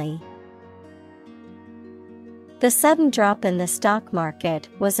anomaly. The sudden drop in the stock market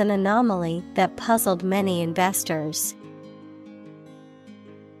was an anomaly that puzzled many investors.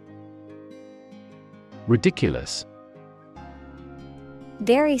 Ridiculous.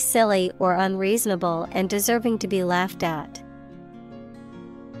 Very silly or unreasonable and deserving to be laughed at.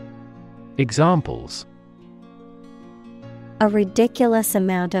 Examples: a ridiculous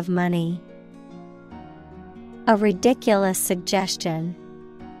amount of money. A ridiculous suggestion.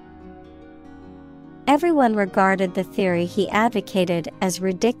 Everyone regarded the theory he advocated as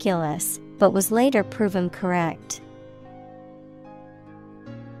ridiculous, but was later proven correct.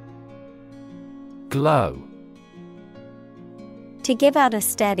 Glow. To give out a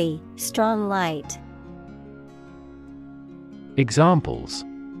steady, strong light. Examples: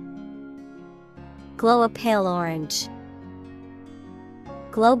 glow a pale orange.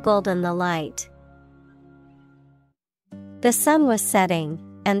 Glow golden the light. The sun was setting,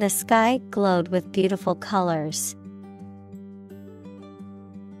 and the sky glowed with beautiful colors.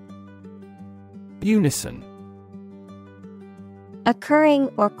 Unison. Occurring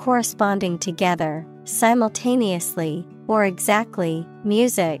or corresponding together, simultaneously, or exactly,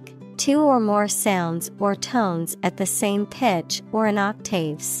 music, two or more sounds or tones at the same pitch or in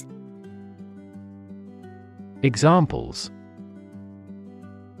octaves. Examples: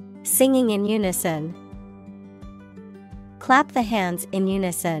 singing in unison. Clap the hands in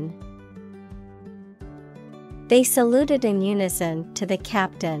unison. They saluted in unison to the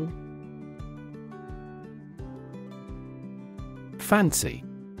captain. Fancy.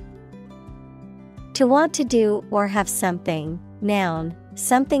 To want to do or have something, noun,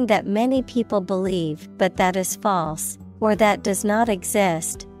 something that many people believe but that is false, or that does not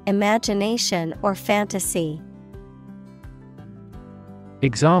exist, imagination or fantasy.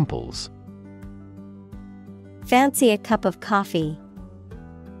 Examples: fancy a cup of coffee.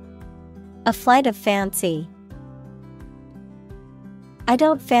 A flight of fancy. I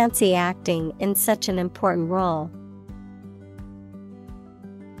don't fancy acting in such an important role.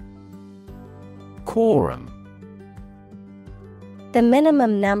 Quorum. The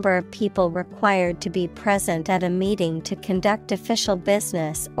minimum number of people required to be present at a meeting to conduct official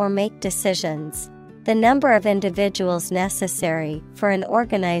business or make decisions. The number of individuals necessary for an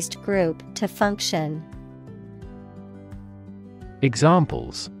organized group to function.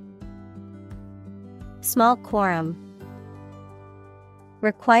 Examples: small quorum.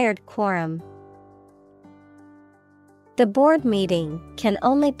 Required quorum. The board meeting can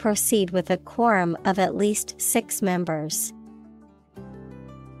only proceed with a quorum of at least 6 members.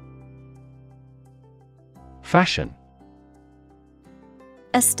 Fashion.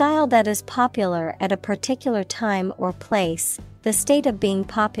 A style that is popular at a particular time or place, the state of being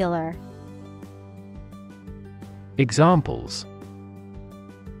popular. Examples: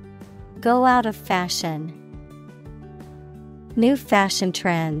 go out of fashion. New fashion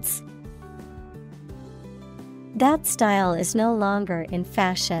trends. That style is no longer in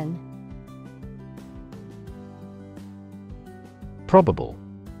fashion. Probable.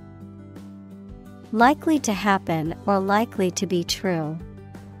 Likely to happen or likely to be true.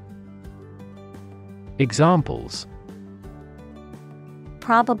 Examples: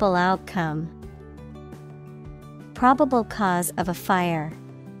 probable outcome. Probable cause of a fire.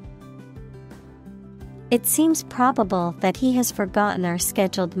 It seems probable that he has forgotten our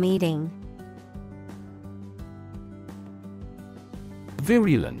scheduled meeting.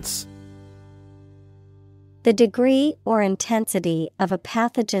 Virulence. The degree or intensity of a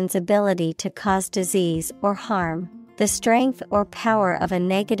pathogen's ability to cause disease or harm, the strength or power of a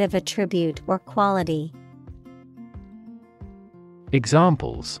negative attribute or quality.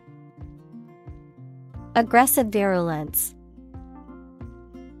 Examples: aggressive virulence.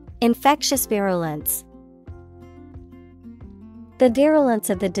 Infectious virulence. The virulence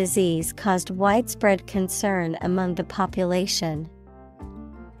of the disease caused widespread concern among the population.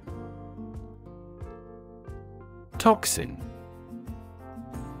 Toxin.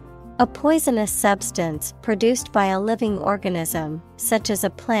 A poisonous substance produced by a living organism, such as a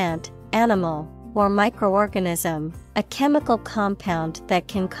plant, animal, or microorganism, a chemical compound that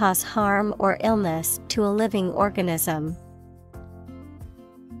can cause harm or illness to a living organism.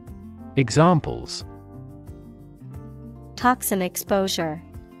 Examples: toxin exposure.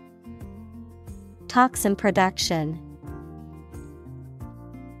 Toxin production.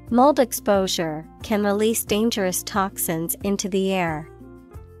 Mold exposure can release dangerous toxins into the air.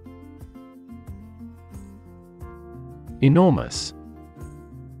 Enormous.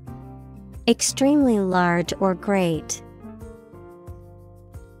 Extremely large or great.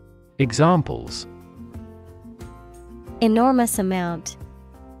 Examples: enormous amount.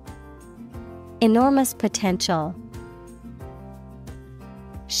 Enormous potential.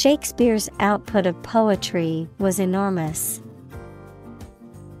 Shakespeare's output of poetry was enormous.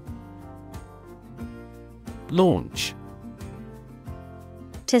 Launch.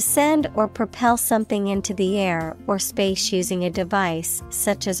 To send or propel something into the air or space using a device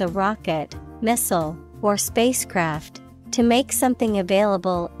such as a rocket, missile, or spacecraft, to make something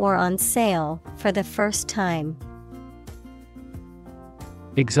available or on sale for the first time.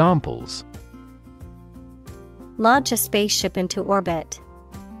 Examples: launch a spaceship into orbit,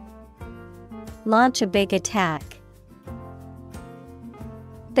 launch a big attack.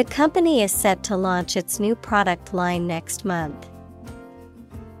 The company is set to launch its new product line next month.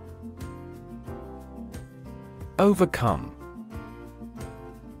 Overcome.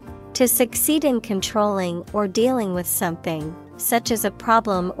 To succeed in controlling or dealing with something, such as a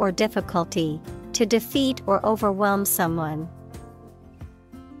problem or difficulty, to defeat or overwhelm someone.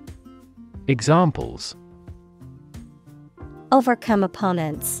 Examples: overcome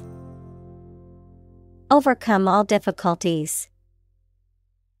opponents, overcome all difficulties.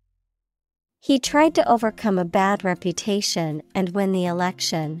 He tried to overcome a bad reputation and win the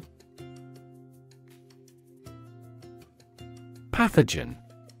election. Pathogen.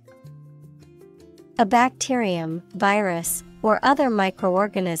 A bacterium, virus, or other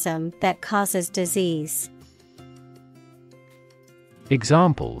microorganism that causes disease.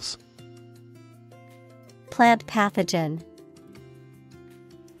 Examples: plant pathogen,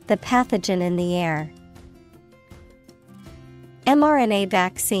 the pathogen in the air. mRNA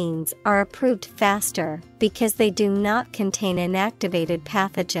vaccines are approved faster because they do not contain inactivated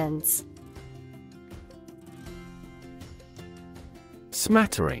pathogens.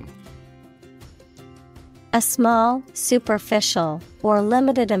 Smattering. A small, superficial, or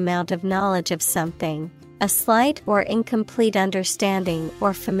limited amount of knowledge of something, a slight or incomplete understanding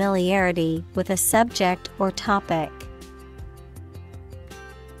or familiarity with a subject or topic.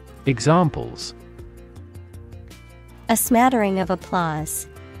 Examples: a smattering of applause,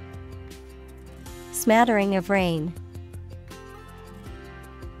 smattering of rain.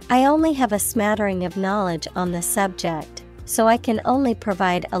 I only have a smattering of knowledge on the subject, so I can only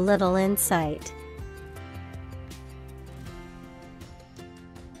provide a little insight.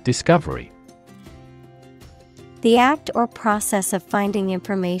 Discovery. The act or process of finding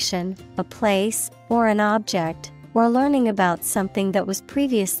information, a place, or an object, or learning about something that was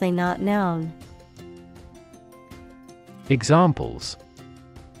previously not known. Examples: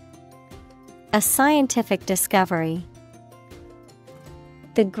 a scientific discovery,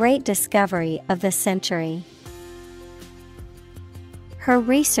 the great discovery of the century. Her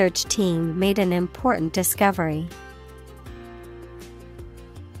research team made an important discovery.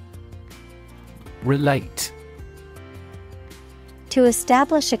 Relate. To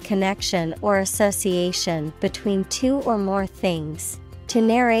establish a connection or association between two or more things, to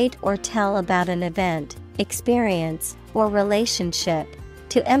narrate or tell about an event, experience, or relationship,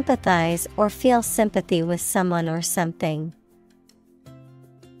 to empathize or feel sympathy with someone or something.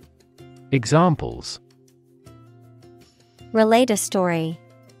 Examples: relate a story,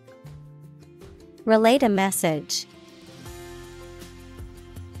 relate a message.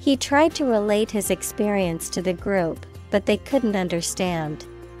 He tried to relate his experience to the group, but they couldn't understand.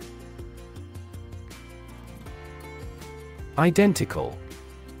 Identical.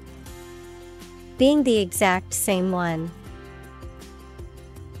 Being the exact same one.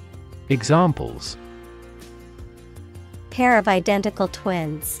 Examples: pair of identical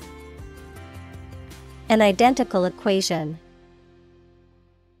twins, an identical equation.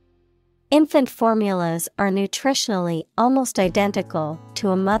 Infant formulas are nutritionally almost identical to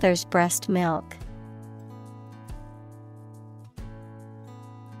a mother's breast milk.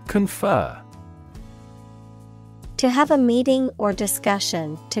 Confer. To have a meeting or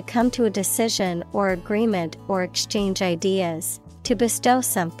discussion, to come to a decision or agreement or exchange ideas, to bestow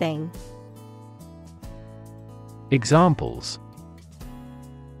something. Examples: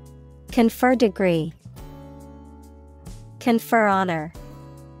 confer degree, confer honor.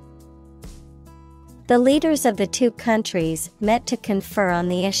 The leaders of the two countries met to confer on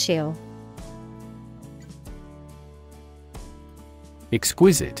the issue.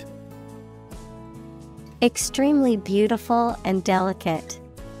 Exquisite. Extremely beautiful and delicate.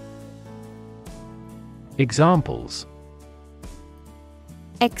 Examples: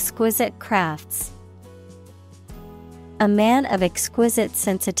 exquisite crafts, a man of exquisite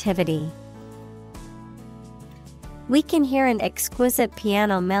sensitivity. We can hear an exquisite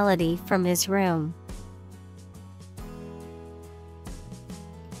piano melody from his room.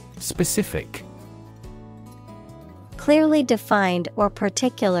 Specific. Clearly defined or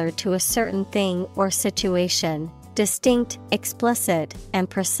particular to a certain thing or situation, distinct, explicit, and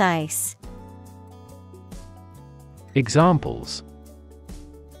precise. Examples: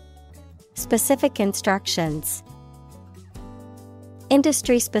 Specific instructions.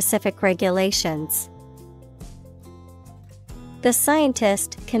 Industry-specific regulations. The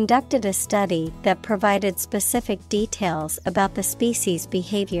scientist conducted a study that provided specific details about the species'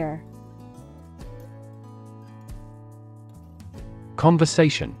 behavior.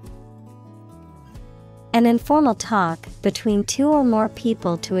 Conversation. An informal talk between two or more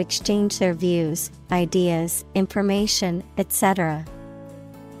people to exchange their views, ideas, information, etc.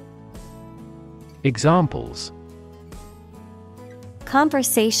 Examples: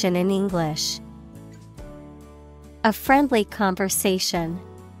 Conversation in English. A friendly conversation.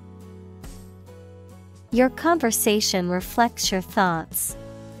 Your conversation reflects your thoughts.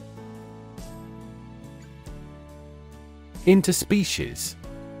 Interspecies.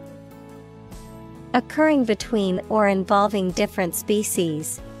 Occurring between or involving different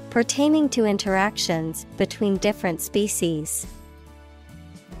species, pertaining to interactions between different species.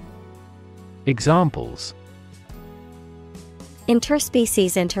 Examples: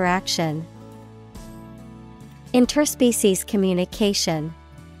 Interspecies interaction. Interspecies communication.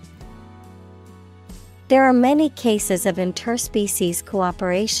 There are many cases of interspecies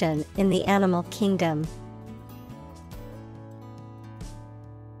cooperation in the animal kingdom.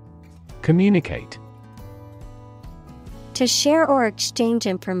 Communicate. To share or exchange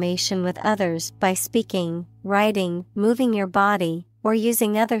information with others by speaking, writing, moving your body, or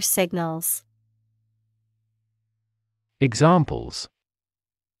using other signals. Examples: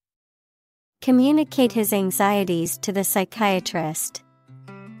 Communicate his anxieties to the psychiatrist.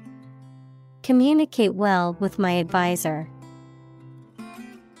 Communicate well with my advisor.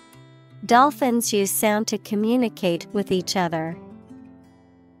 Dolphins use sound to communicate with each other.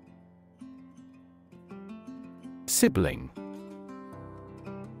 Sibling.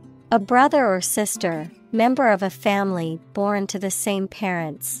 A brother or sister, member of a family born to the same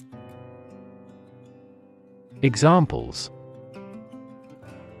parents. Examples: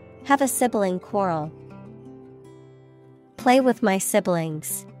 Have a sibling quarrel. Play with my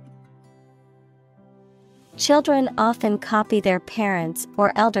siblings. Children often copy their parents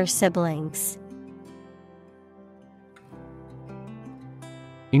or elder siblings.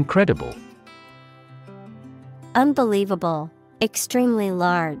 Incredible. Unbelievable, extremely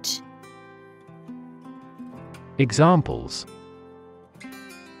large. Examples: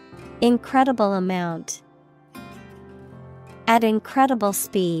 Incredible amount. At incredible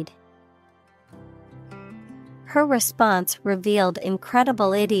speed. Her response revealed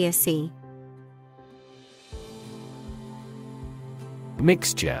incredible idiocy.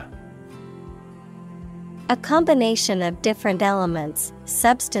 Mixture. A combination of different elements,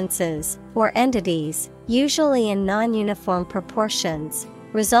 substances, or entities, usually in non-uniform proportions,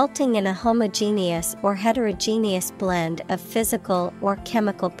 resulting in a homogeneous or heterogeneous blend of physical or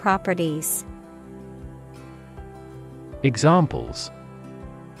chemical properties. Examples: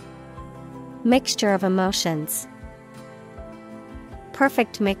 Mixture of emotions.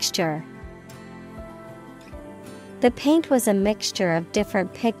 Perfect mixture. The paint was a mixture of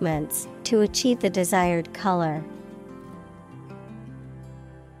different pigments to achieve the desired color.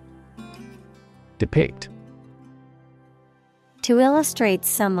 Depict. To illustrate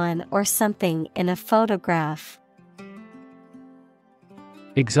someone or something in a photograph.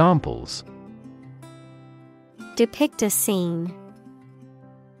 Examples: Depict a scene.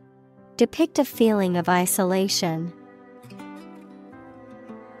 Depict a feeling of isolation.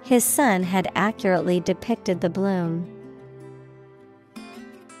 His son had accurately depicted the bloom.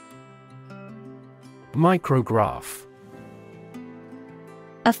 Micrograph.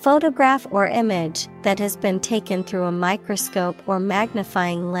 A photograph or image that has been taken through a microscope or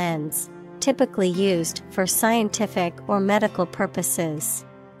magnifying lens, typically used for scientific or medical purposes.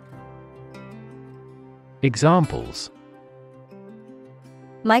 Examples: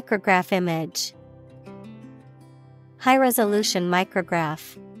 Micrograph image. High-resolution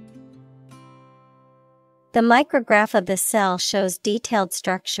micrograph. The micrograph of the cell shows detailed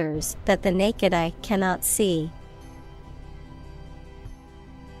structures that the naked eye cannot see.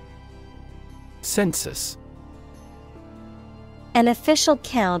 Census. An official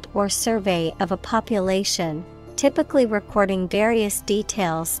count or survey of a population, typically recording various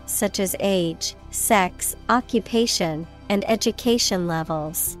details such as age, sex, occupation, and education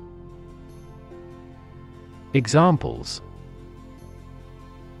levels. Examples: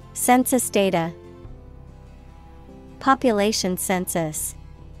 Census data. Population census.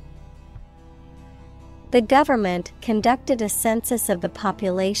 The government conducted a census of the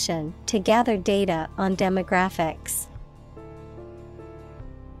population to gather data on demographics.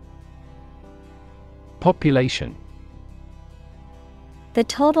 Population. The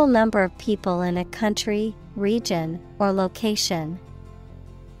total number of people in a country, region, or location.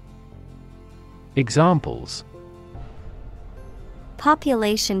 Examples: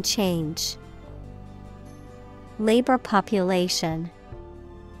 population change, labor population.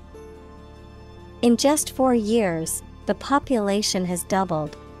 In just 4 years, the population has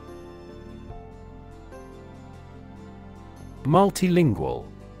doubled. Multilingual.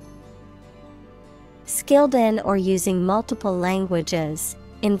 Skilled in or using multiple languages,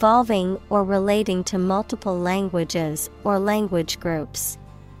 involving or relating to multiple languages or language groups.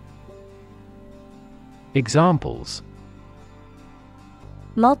 Examples: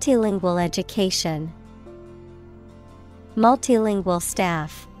 multilingual education, multilingual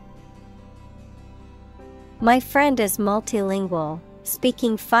staff. My friend is multilingual,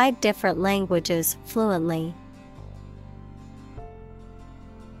 speaking 5 different languages fluently.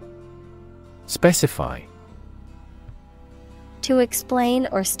 Specify. To explain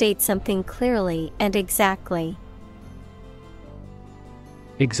or state something clearly and exactly.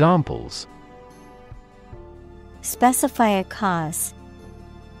 Examples: specify a cause,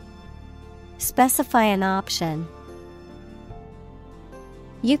 specify an option.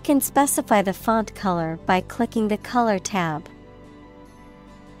 You can specify the font color by clicking the Color tab.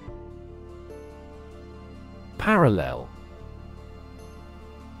 Parallel.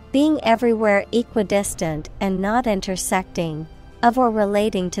 Being everywhere equidistant and not intersecting, of or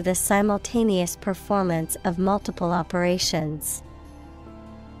relating to the simultaneous performance of multiple operations.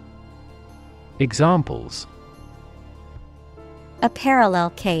 Examples: a parallel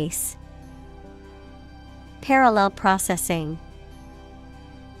case, parallel processing.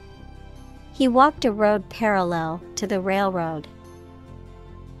 He walked a road parallel to the railroad.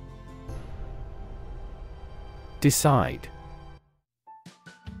 Decide.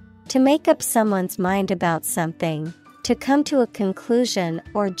 To make up someone's mind about something, to come to a conclusion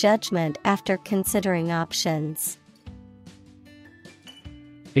or judgment after considering options.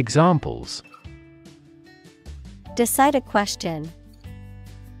 Examples: decide a question,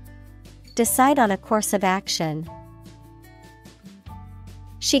 decide on a course of action.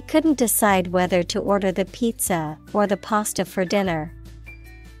 She couldn't decide whether to order the pizza or the pasta for dinner.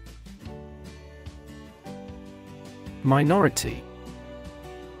 Minority.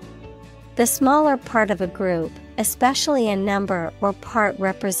 The smaller part of a group, especially in number or part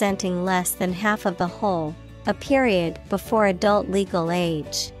representing less than half of the whole, a period before adult legal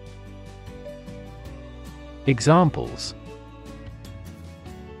age. Examples: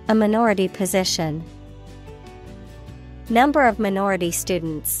 a minority position, number of minority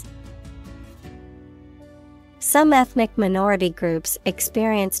students. Some ethnic minority groups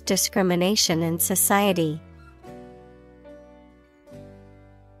experience discrimination in society.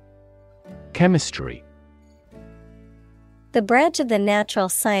 Chemistry. The branch of the natural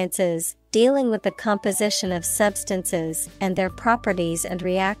sciences dealing with the composition of substances and their properties and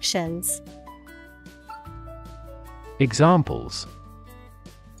reactions. Examples: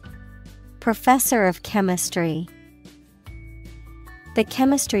 professor of chemistry, the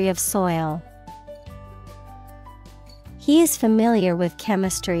chemistry of soil. He is familiar with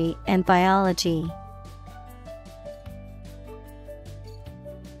chemistry and biology.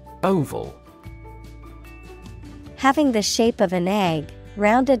 Oval. Having the shape of an egg,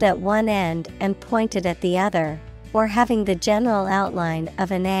 rounded at one end and pointed at the other, or having the general outline of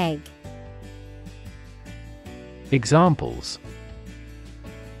an egg. Examples: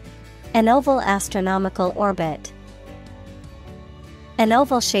 an oval astronomical orbit, an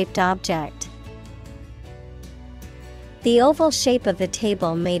oval-shaped object. The oval shape of the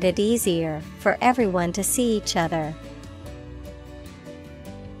table made it easier for everyone to see each other.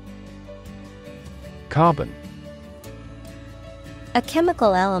 Carbon. A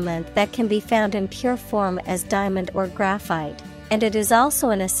chemical element that can be found in pure form as diamond or graphite, and it is also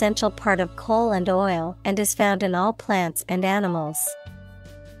an essential part of coal and oil and is found in all plants and animals.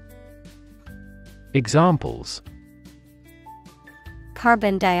 Examples: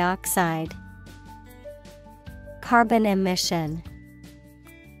 carbon dioxide, carbon emission.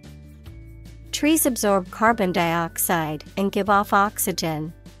 Trees absorb carbon dioxide and give off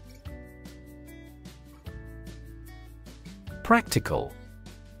oxygen. Practical.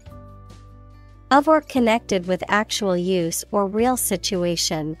 Of or connected with actual use or real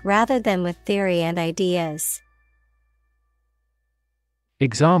situation rather than with theory and ideas.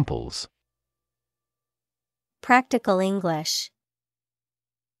 Examples: practical English,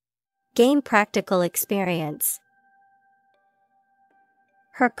 Gain practical experience.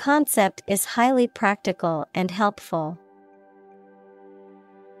 Her concept is highly practical and helpful.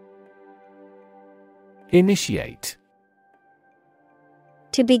 Initiate.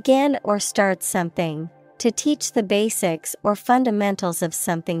 To begin or start something, to teach the basics or fundamentals of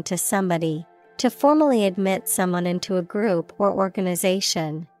something to somebody, to formally admit someone into a group or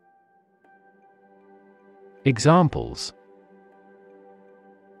organization. Examples: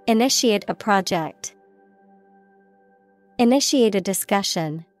 Initiate a project. Initiate a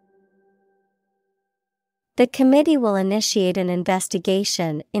discussion. The committee will initiate an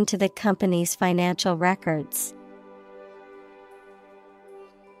investigation into the company's financial records.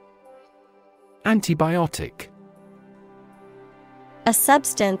 Antibiotic. A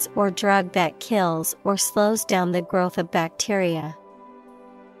substance or drug that kills or slows down the growth of bacteria.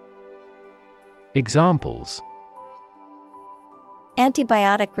 Examples: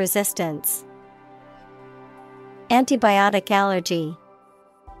 Antibiotic resistance. Antibiotic allergy.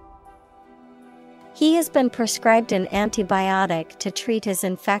 He has been prescribed an antibiotic to treat his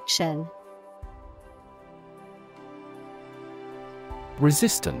infection.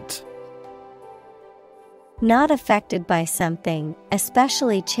 Resistant. Not affected by something,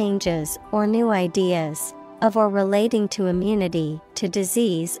 especially changes or new ideas, of or relating to immunity, to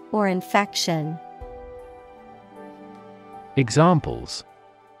disease or infection. Examples: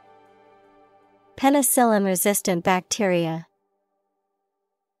 Penicillin-resistant bacteria.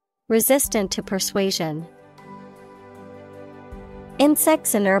 Resistant to persuasion.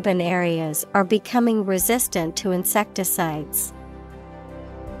 Insects in urban areas are becoming resistant to insecticides.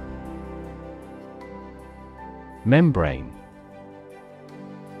 Membrane.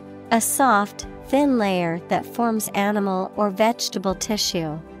 A soft, thin layer that forms animal or vegetable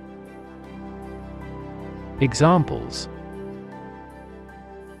tissue. Examples: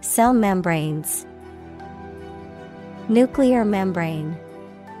 Cell membranes. Nuclear membrane.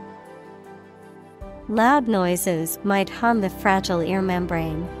 Loud noises might harm the fragile ear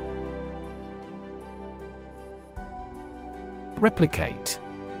membrane. Replicate.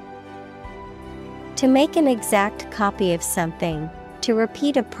 To make an exact copy of something, to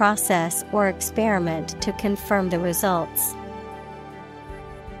repeat a process or experiment to confirm the results.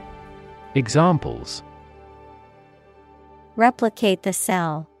 Examples: Replicate the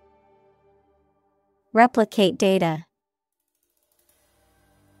cell. Replicate data.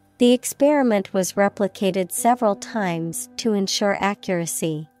 The experiment was replicated several times to ensure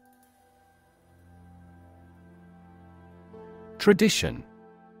accuracy. Tradition.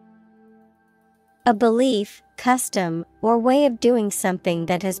 A belief, custom, or way of doing something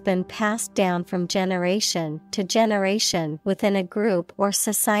that has been passed down from generation to generation within a group or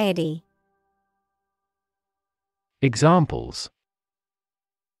society. Examples: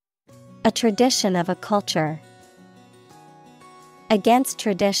 A tradition of a culture. Against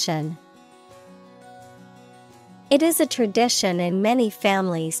tradition. It is a tradition in many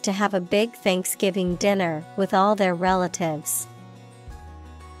families to have a big Thanksgiving dinner with all their relatives.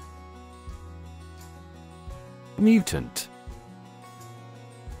 Mutant.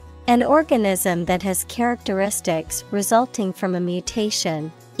 An organism that has characteristics resulting from a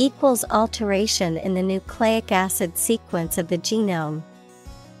mutation equals alteration in the nucleic acid sequence of the genome.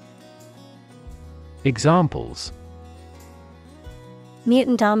 Examples: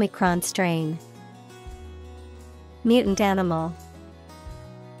 Mutant Omicron strain. Mutant animal.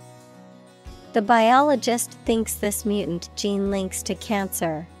 The biologist thinks this mutant gene links to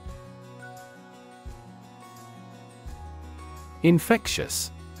cancer. Infectious.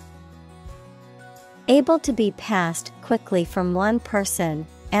 Able to be passed quickly from one person,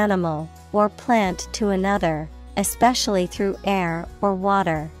 animal, or plant to another, especially through air or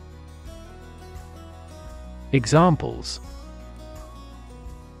water. Examples: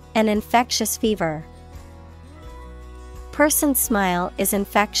 An infectious fever. Person's smile is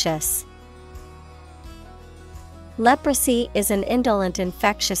infectious. Leprosy is an indolent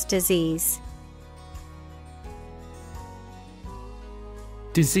infectious disease.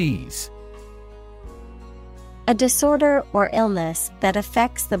 Disease. A disorder or illness that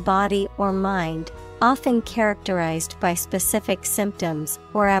affects the body or mind, often characterized by specific symptoms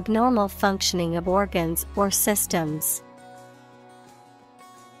or abnormal functioning of organs or systems.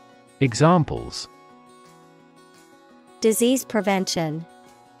 Examples: Disease prevention.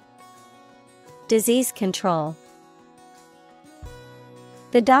 Disease control.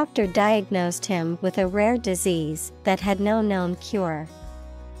 The doctor diagnosed him with a rare disease that had no known cure.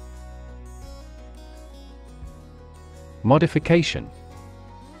 Modification.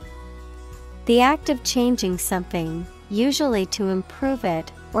 The act of changing something, usually to improve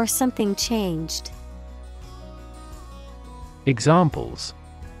it or something changed. Examples: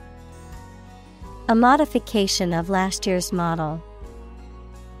 A modification of last year's model.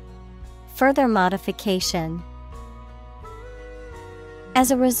 Further modification.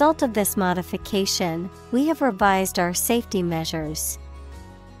 As a result of this modification, we have revised our safety measures.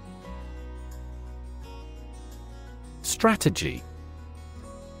 Strategy.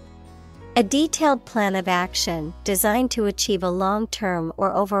 A detailed plan of action designed to achieve a long-term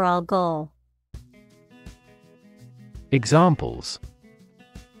or overall goal. Examples: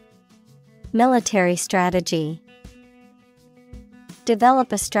 Military strategy.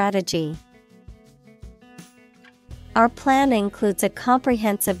 Develop a strategy. Our plan includes a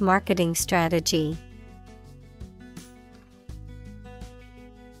comprehensive marketing strategy.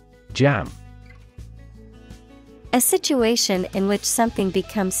 Jam. A situation in which something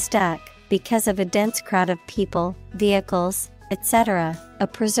becomes stuck because of a dense crowd of people, vehicles, etc., a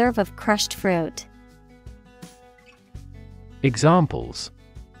preserve of crushed fruit. Examples: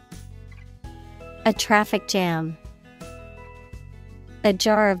 A traffic jam. A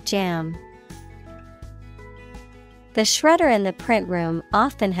jar of jam. The shredder in the print room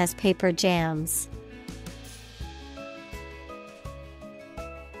often has paper jams.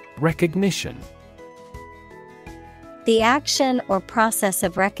 Recognition. The action or process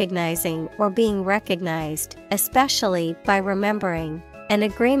of recognizing or being recognized, especially by remembering, an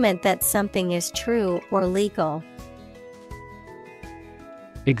agreement that something is true or legal.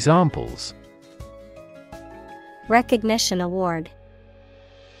 Examples: Recognition award.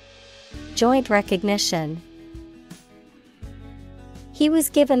 Joint recognition. He was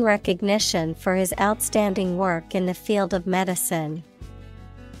given recognition for his outstanding work in the field of medicine.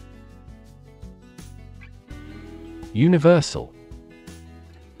 Universal.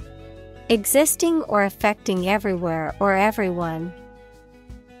 Existing or affecting everywhere or everyone.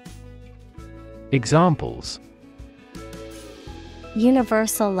 Examples: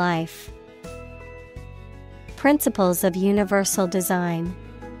 Universal life. Principles of universal design.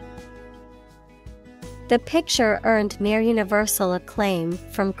 The picture earned near universal acclaim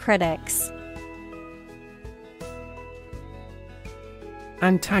from critics.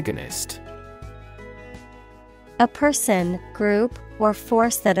 Antagonist. A person, group, or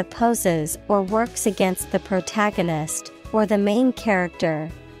force that opposes or works against the protagonist, or the main character,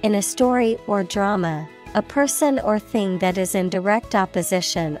 in a story or drama. A person or thing that is in direct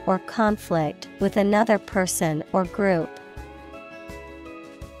opposition or conflict with another person or group.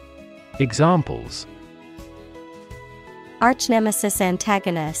 Examples: Arch-nemesis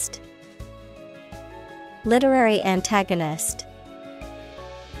antagonist. Literary antagonist.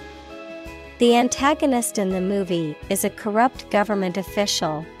 The antagonist in the movie is a corrupt government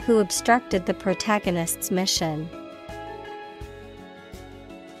official who obstructed the protagonist's mission.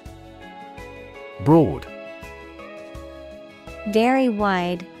 Broad. Very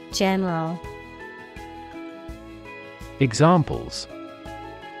wide, general. Examples: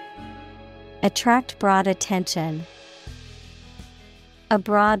 Attract broad attention. A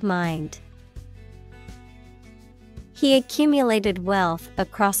broad mind. He accumulated wealth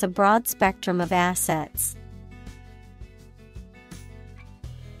across a broad spectrum of assets.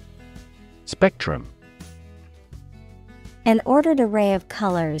 Spectrum. An ordered array of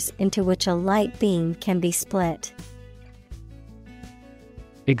colors into which a light beam can be split.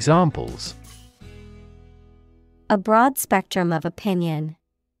 Examples: A broad spectrum of opinion.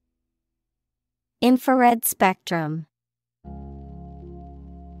 Infrared spectrum.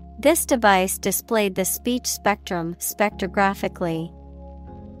 This device displayed the speech spectrum spectrographically.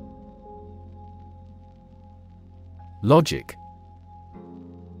 Logic.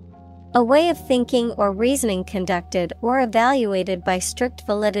 A way of thinking or reasoning conducted or evaluated by strict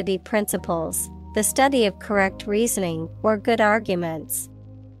validity principles, the study of correct reasoning or good arguments.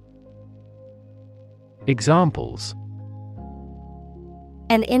 Examples: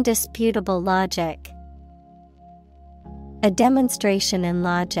 An indisputable logic. A demonstration in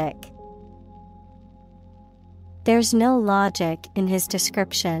logic. There's no logic in his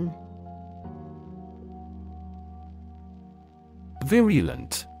description.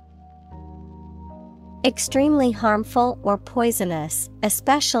 Virulent. Extremely harmful or poisonous,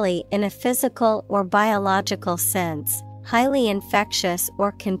 especially in a physical or biological sense, highly infectious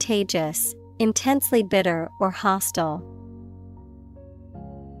or contagious, intensely bitter or hostile.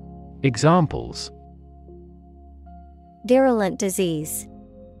 Examples: Virulent disease.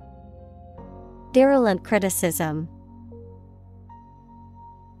 Virulent criticism.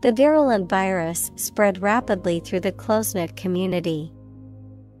 The virulent virus spread rapidly through the close-knit community.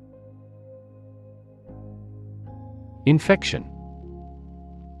 Infection.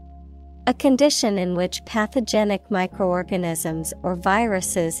 A condition in which pathogenic microorganisms or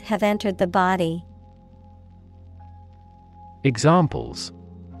viruses have entered the body. Examples: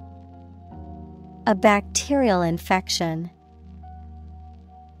 A bacterial infection.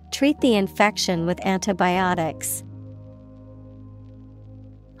 Treat the infection with antibiotics.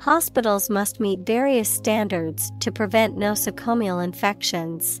 Hospitals must meet various standards to prevent nosocomial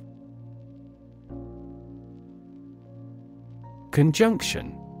infections.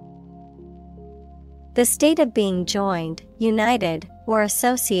 Conjunction. The state of being joined, united, or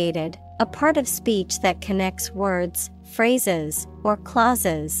associated, a part of speech that connects words, phrases, or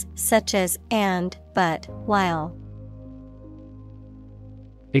clauses, such as and, but, while.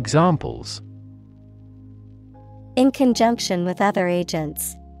 Examples: In conjunction with other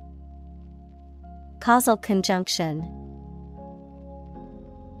agents. Causal conjunction.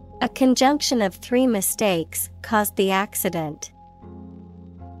 A conjunction of 3 mistakes caused the accident.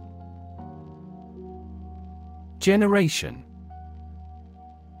 Generation.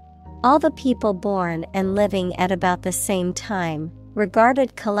 All the people born and living at about the same time,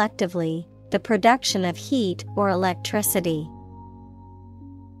 regarded collectively, the production of heat or electricity.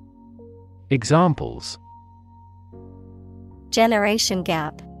 Examples: Generation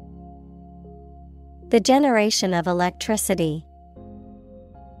gap. The generation of electricity.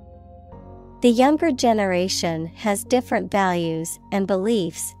 The younger generation has different values and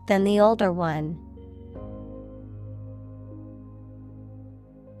beliefs than the older one.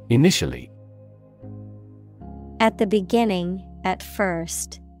 Initially. At the beginning, at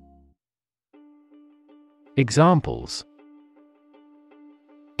first. Examples: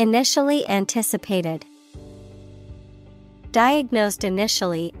 Initially anticipated. Diagnosed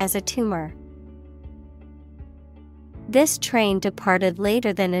initially as a tumor. This train departed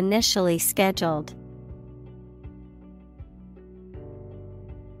later than initially scheduled.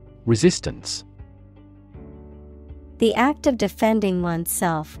 Resistance. The act of defending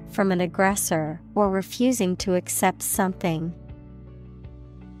oneself from an aggressor or refusing to accept something.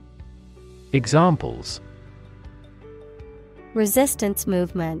 Examples: Resistance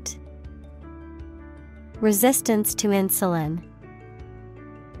movement. Resistance to insulin.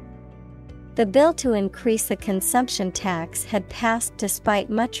 The bill to increase the consumption tax had passed despite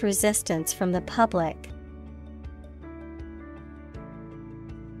much resistance from the public.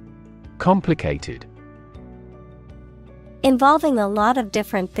 Complicated. Involving a lot of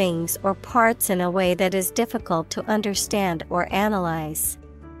different things or parts in a way that is difficult to understand or analyze.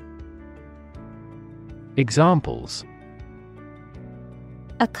 Examples: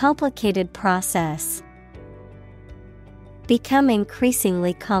 A complicated process. Become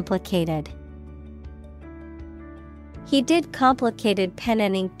increasingly complicated. He did complicated pen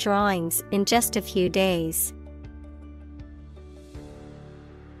and ink drawings in just a few days.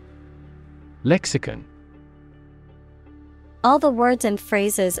 Lexicon. All the words and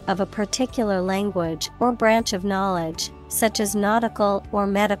phrases of a particular language or branch of knowledge, such as nautical or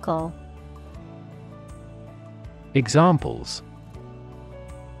medical. Examples: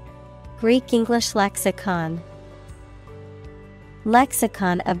 Greek-English lexicon.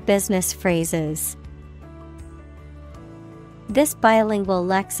 Lexicon of business phrases. This bilingual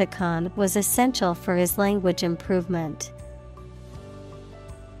lexicon was essential for his language improvement.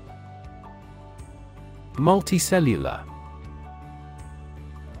 Multicellular.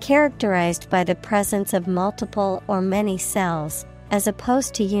 Characterized by the presence of multiple or many cells, as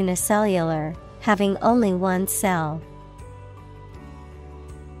opposed to unicellular, having only one cell.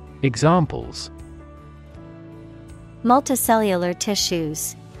 Examples: Multicellular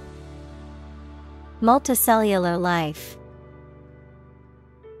tissues. Multicellular life.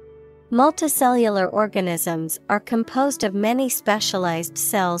 Multicellular organisms are composed of many specialized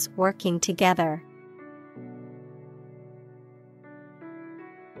cells working together.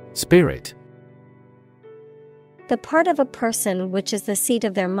 Spirit. The part of a person which is the seat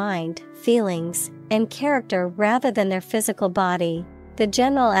of their mind, feelings, and character rather than their physical body, the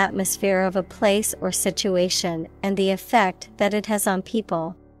general atmosphere of a place or situation, and the effect that it has on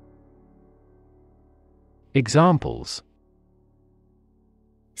people. Examples: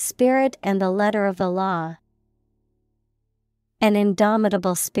 Spirit and the letter of the law. An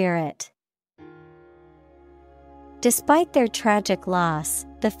indomitable spirit. Despite their tragic loss,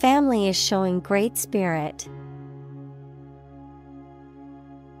 the family is showing great spirit.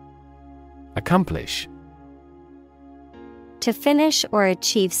 Accomplish. To finish or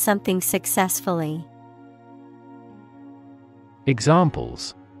achieve something successfully.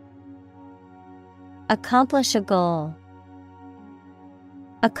 Examples: Accomplish a goal.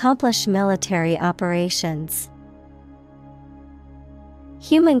 Accomplish military operations.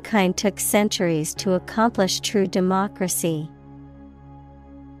 Humankind took centuries to accomplish true democracy.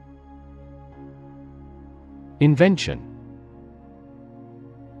 Invention.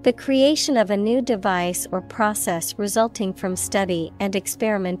 The creation of a new device or process resulting from study and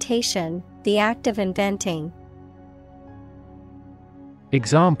experimentation, the act of inventing.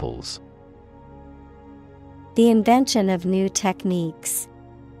 Examples. The invention of new techniques.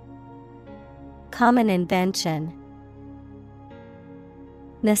 Common invention.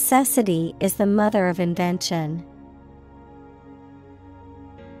 Necessity is the mother of invention.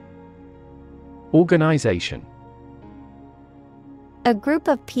 Organization. A group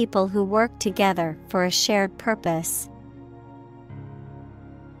of people who work together for a shared purpose.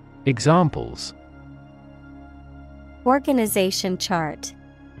 Examples. Organization chart.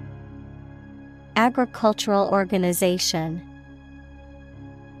 Agricultural organization.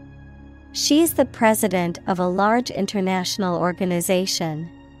 She is the president of a large international organization.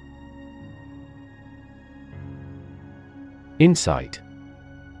 Insight.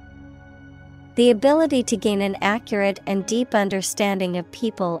 The ability to gain an accurate and deep understanding of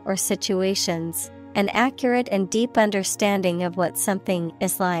people or situations, an accurate and deep understanding of what something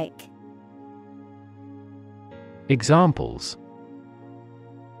is like. Examples.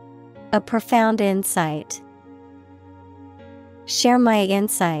 A profound insight. Share my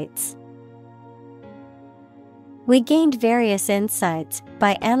insights. We gained various insights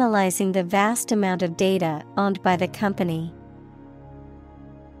by analyzing the vast amount of data owned by the company.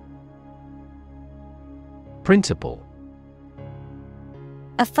 Principle.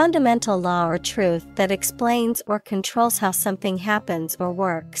 A fundamental law or truth that explains or controls how something happens or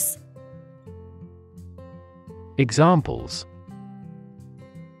works. Examples.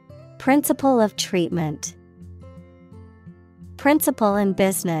 Principle of treatment. Principle in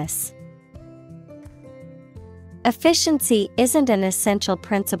business. Efficiency isn't an essential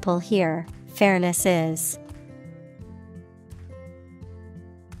principle here, fairness is.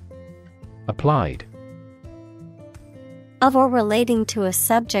 Applied. Of or relating to a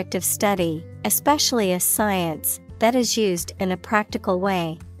subject of study, especially a science, that is used in a practical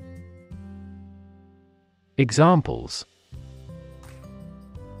way. Examples.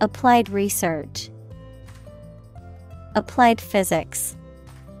 Applied research. Applied physics.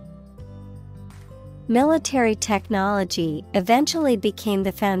 Military technology eventually became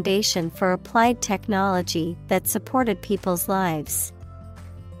the foundation for applied technology that supported people's lives.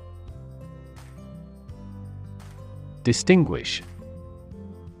 Distinguish.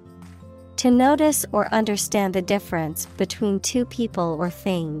 To notice or understand the difference between two people or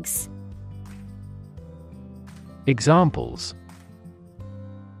things. Examples.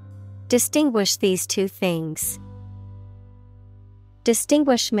 Distinguish these two things.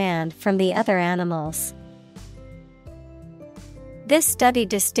 Distinguish man from the other animals. This study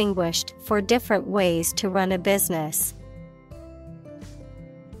distinguished 4 different ways to run a business.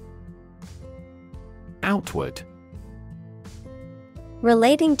 Outward.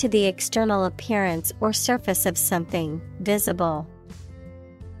 Relating to the external appearance or surface of something, visible.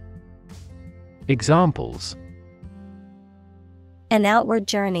 Examples. An outward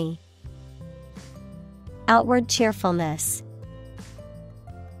journey. Outward cheerfulness.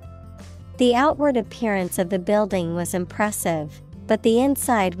 The outward appearance of the building was impressive, but the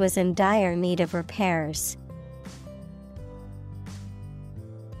inside was in dire need of repairs.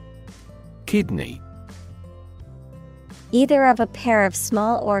 Kidney. Either of a pair of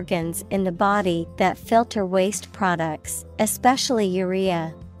small organs in the body that filter waste products, especially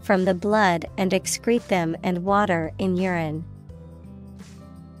urea, from the blood and excrete them and water in urine.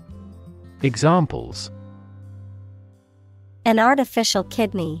 Examples. An artificial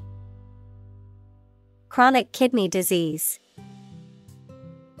kidney. Chronic kidney disease.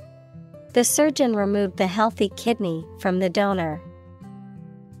 The surgeon removed the healthy kidney from the donor.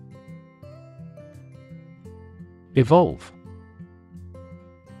 Evolve.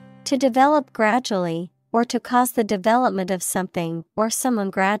 To develop gradually, or to cause the development of something or someone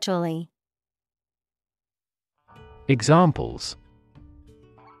gradually. Examples.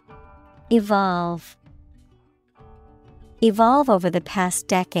 Evolve. Evolve over the past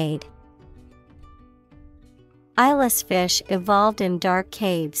decade. Eyeless fish evolved in dark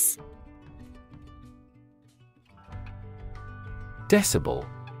caves. Decibel.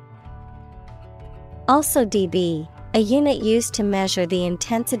 Also dB, a unit used to measure the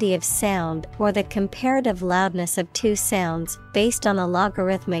intensity of sound or the comparative loudness of two sounds based on a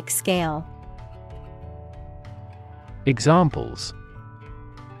logarithmic scale. Examples.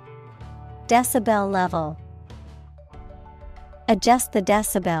 Decibel level. Adjust the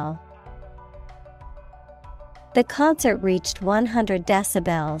decibel. The concert reached 100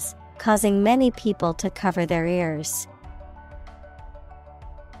 decibels, causing many people to cover their ears.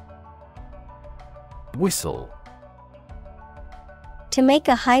 Whistle. To make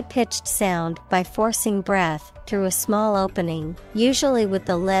a high-pitched sound by forcing breath through a small opening, usually with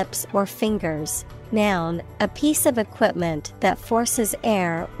the lips or fingers. Noun, a piece of equipment that forces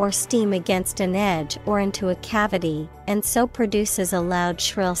air or steam against an edge or into a cavity, and so produces a loud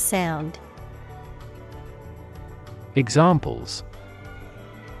shrill sound. Examples: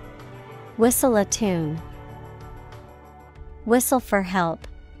 Whistle a tune. Whistle for help.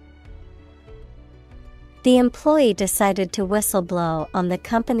 The employee decided to whistleblow on the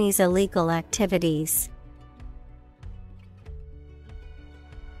company's illegal activities.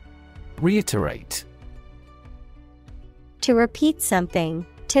 Reiterate. To repeat something,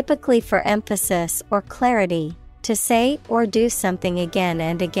 typically for emphasis or clarity, to say or do something again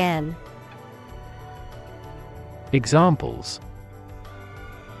and again. Examples: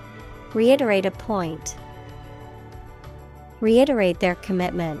 Reiterate a point. Reiterate their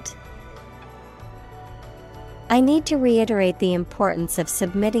commitment. I need to reiterate the importance of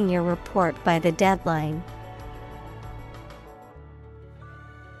submitting your report by the deadline.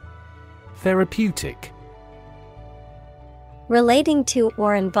 Therapeutic. Relating to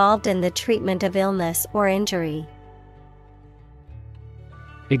or involved in the treatment of illness or injury.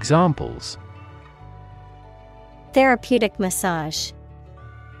 Examples: Therapeutic massage.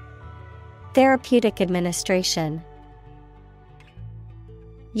 Therapeutic administration.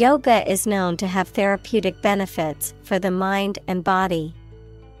 Yoga is known to have therapeutic benefits for the mind and body.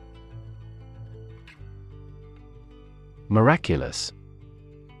 Miraculous.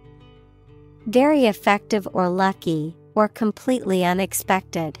 Very effective or lucky, or completely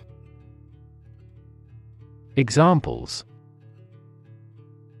unexpected. Examples: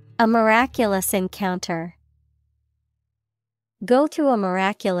 A miraculous encounter. Go through a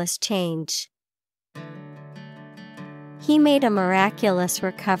miraculous change. He made a miraculous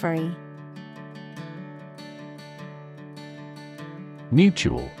recovery.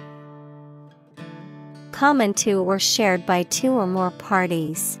 Mutual. Common to or shared by two or more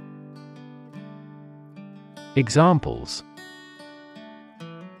parties. Examples: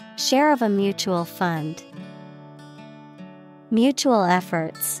 Share of a mutual fund. Mutual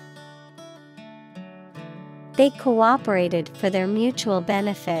efforts. They cooperated for their mutual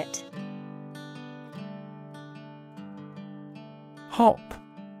benefit. Hop.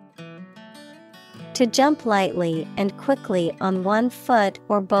 To jump lightly and quickly on one foot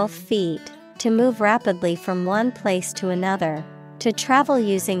or both feet, to move rapidly from one place to another, to travel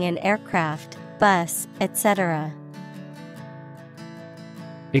using an aircraft, bus, etc.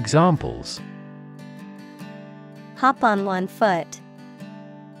 Examples: Hop on one foot.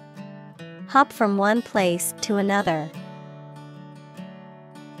 Hop from one place to another.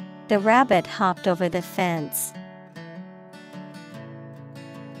 The rabbit hopped over the fence.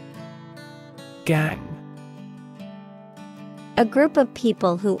 Gang. A group of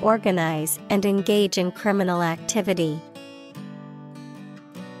people who organize and engage in criminal activity.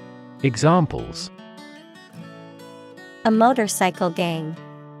 Examples: A motorcycle gang.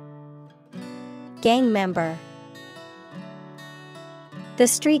 Gang member. The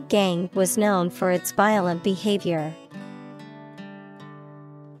street gang was known for its violent behavior.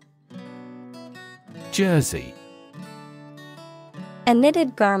 Jersey. A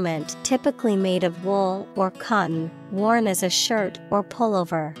knitted garment typically made of wool or cotton, worn as a shirt or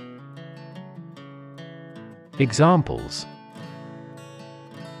pullover. Examples: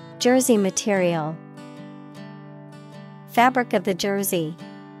 Jersey material. Fabric of the jersey.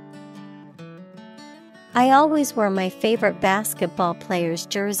 I always wear my favorite basketball player's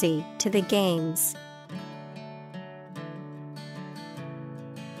jersey to the games.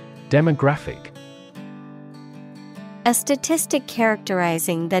 Demographic. A statistic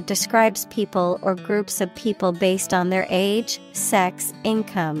characterizing that describes people or groups of people based on their age, sex,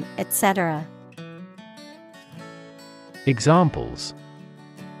 income, etc. Examples: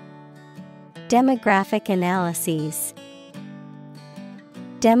 Demographic analyses.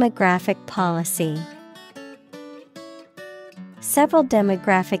 Demographic policy. Several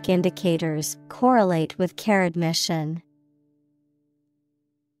demographic indicators correlate with care admission.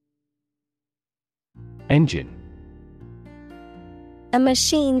 Engine. A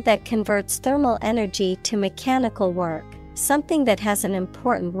machine that converts thermal energy to mechanical work, something that has an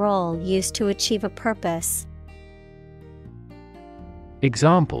important role used to achieve a purpose.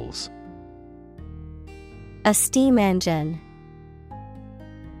 Examples: A steam engine.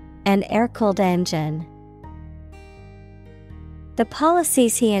 An air-cooled engine. The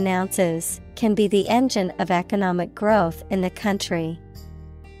policies he announces can be the engine of economic growth in the country.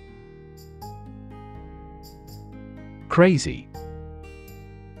 Crazy.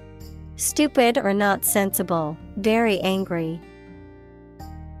 Stupid or not sensible, very angry.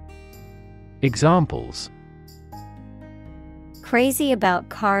 Examples: Crazy about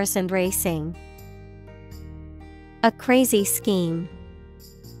cars and racing. A crazy scheme.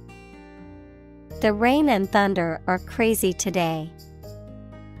 The rain and thunder are crazy today.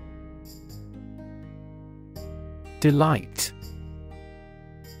 Delight.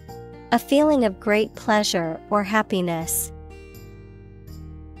 A feeling of great pleasure or happiness.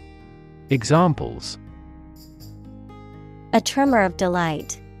 Examples: A tremor of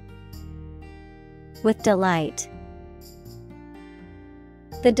delight. With delight.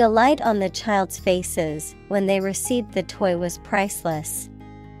 The delight on the child's faces when they received the toy was priceless.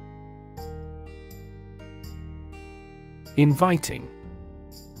 Inviting.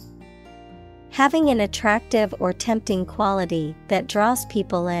 Having an attractive or tempting quality that draws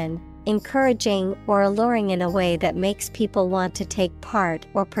people in, encouraging or alluring in a way that makes people want to take part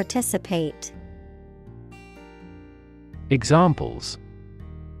or participate. Examples: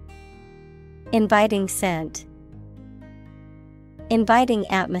 Inviting scent. Inviting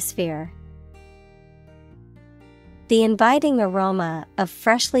atmosphere. The inviting aroma of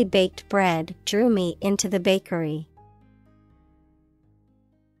freshly baked bread drew me into the bakery.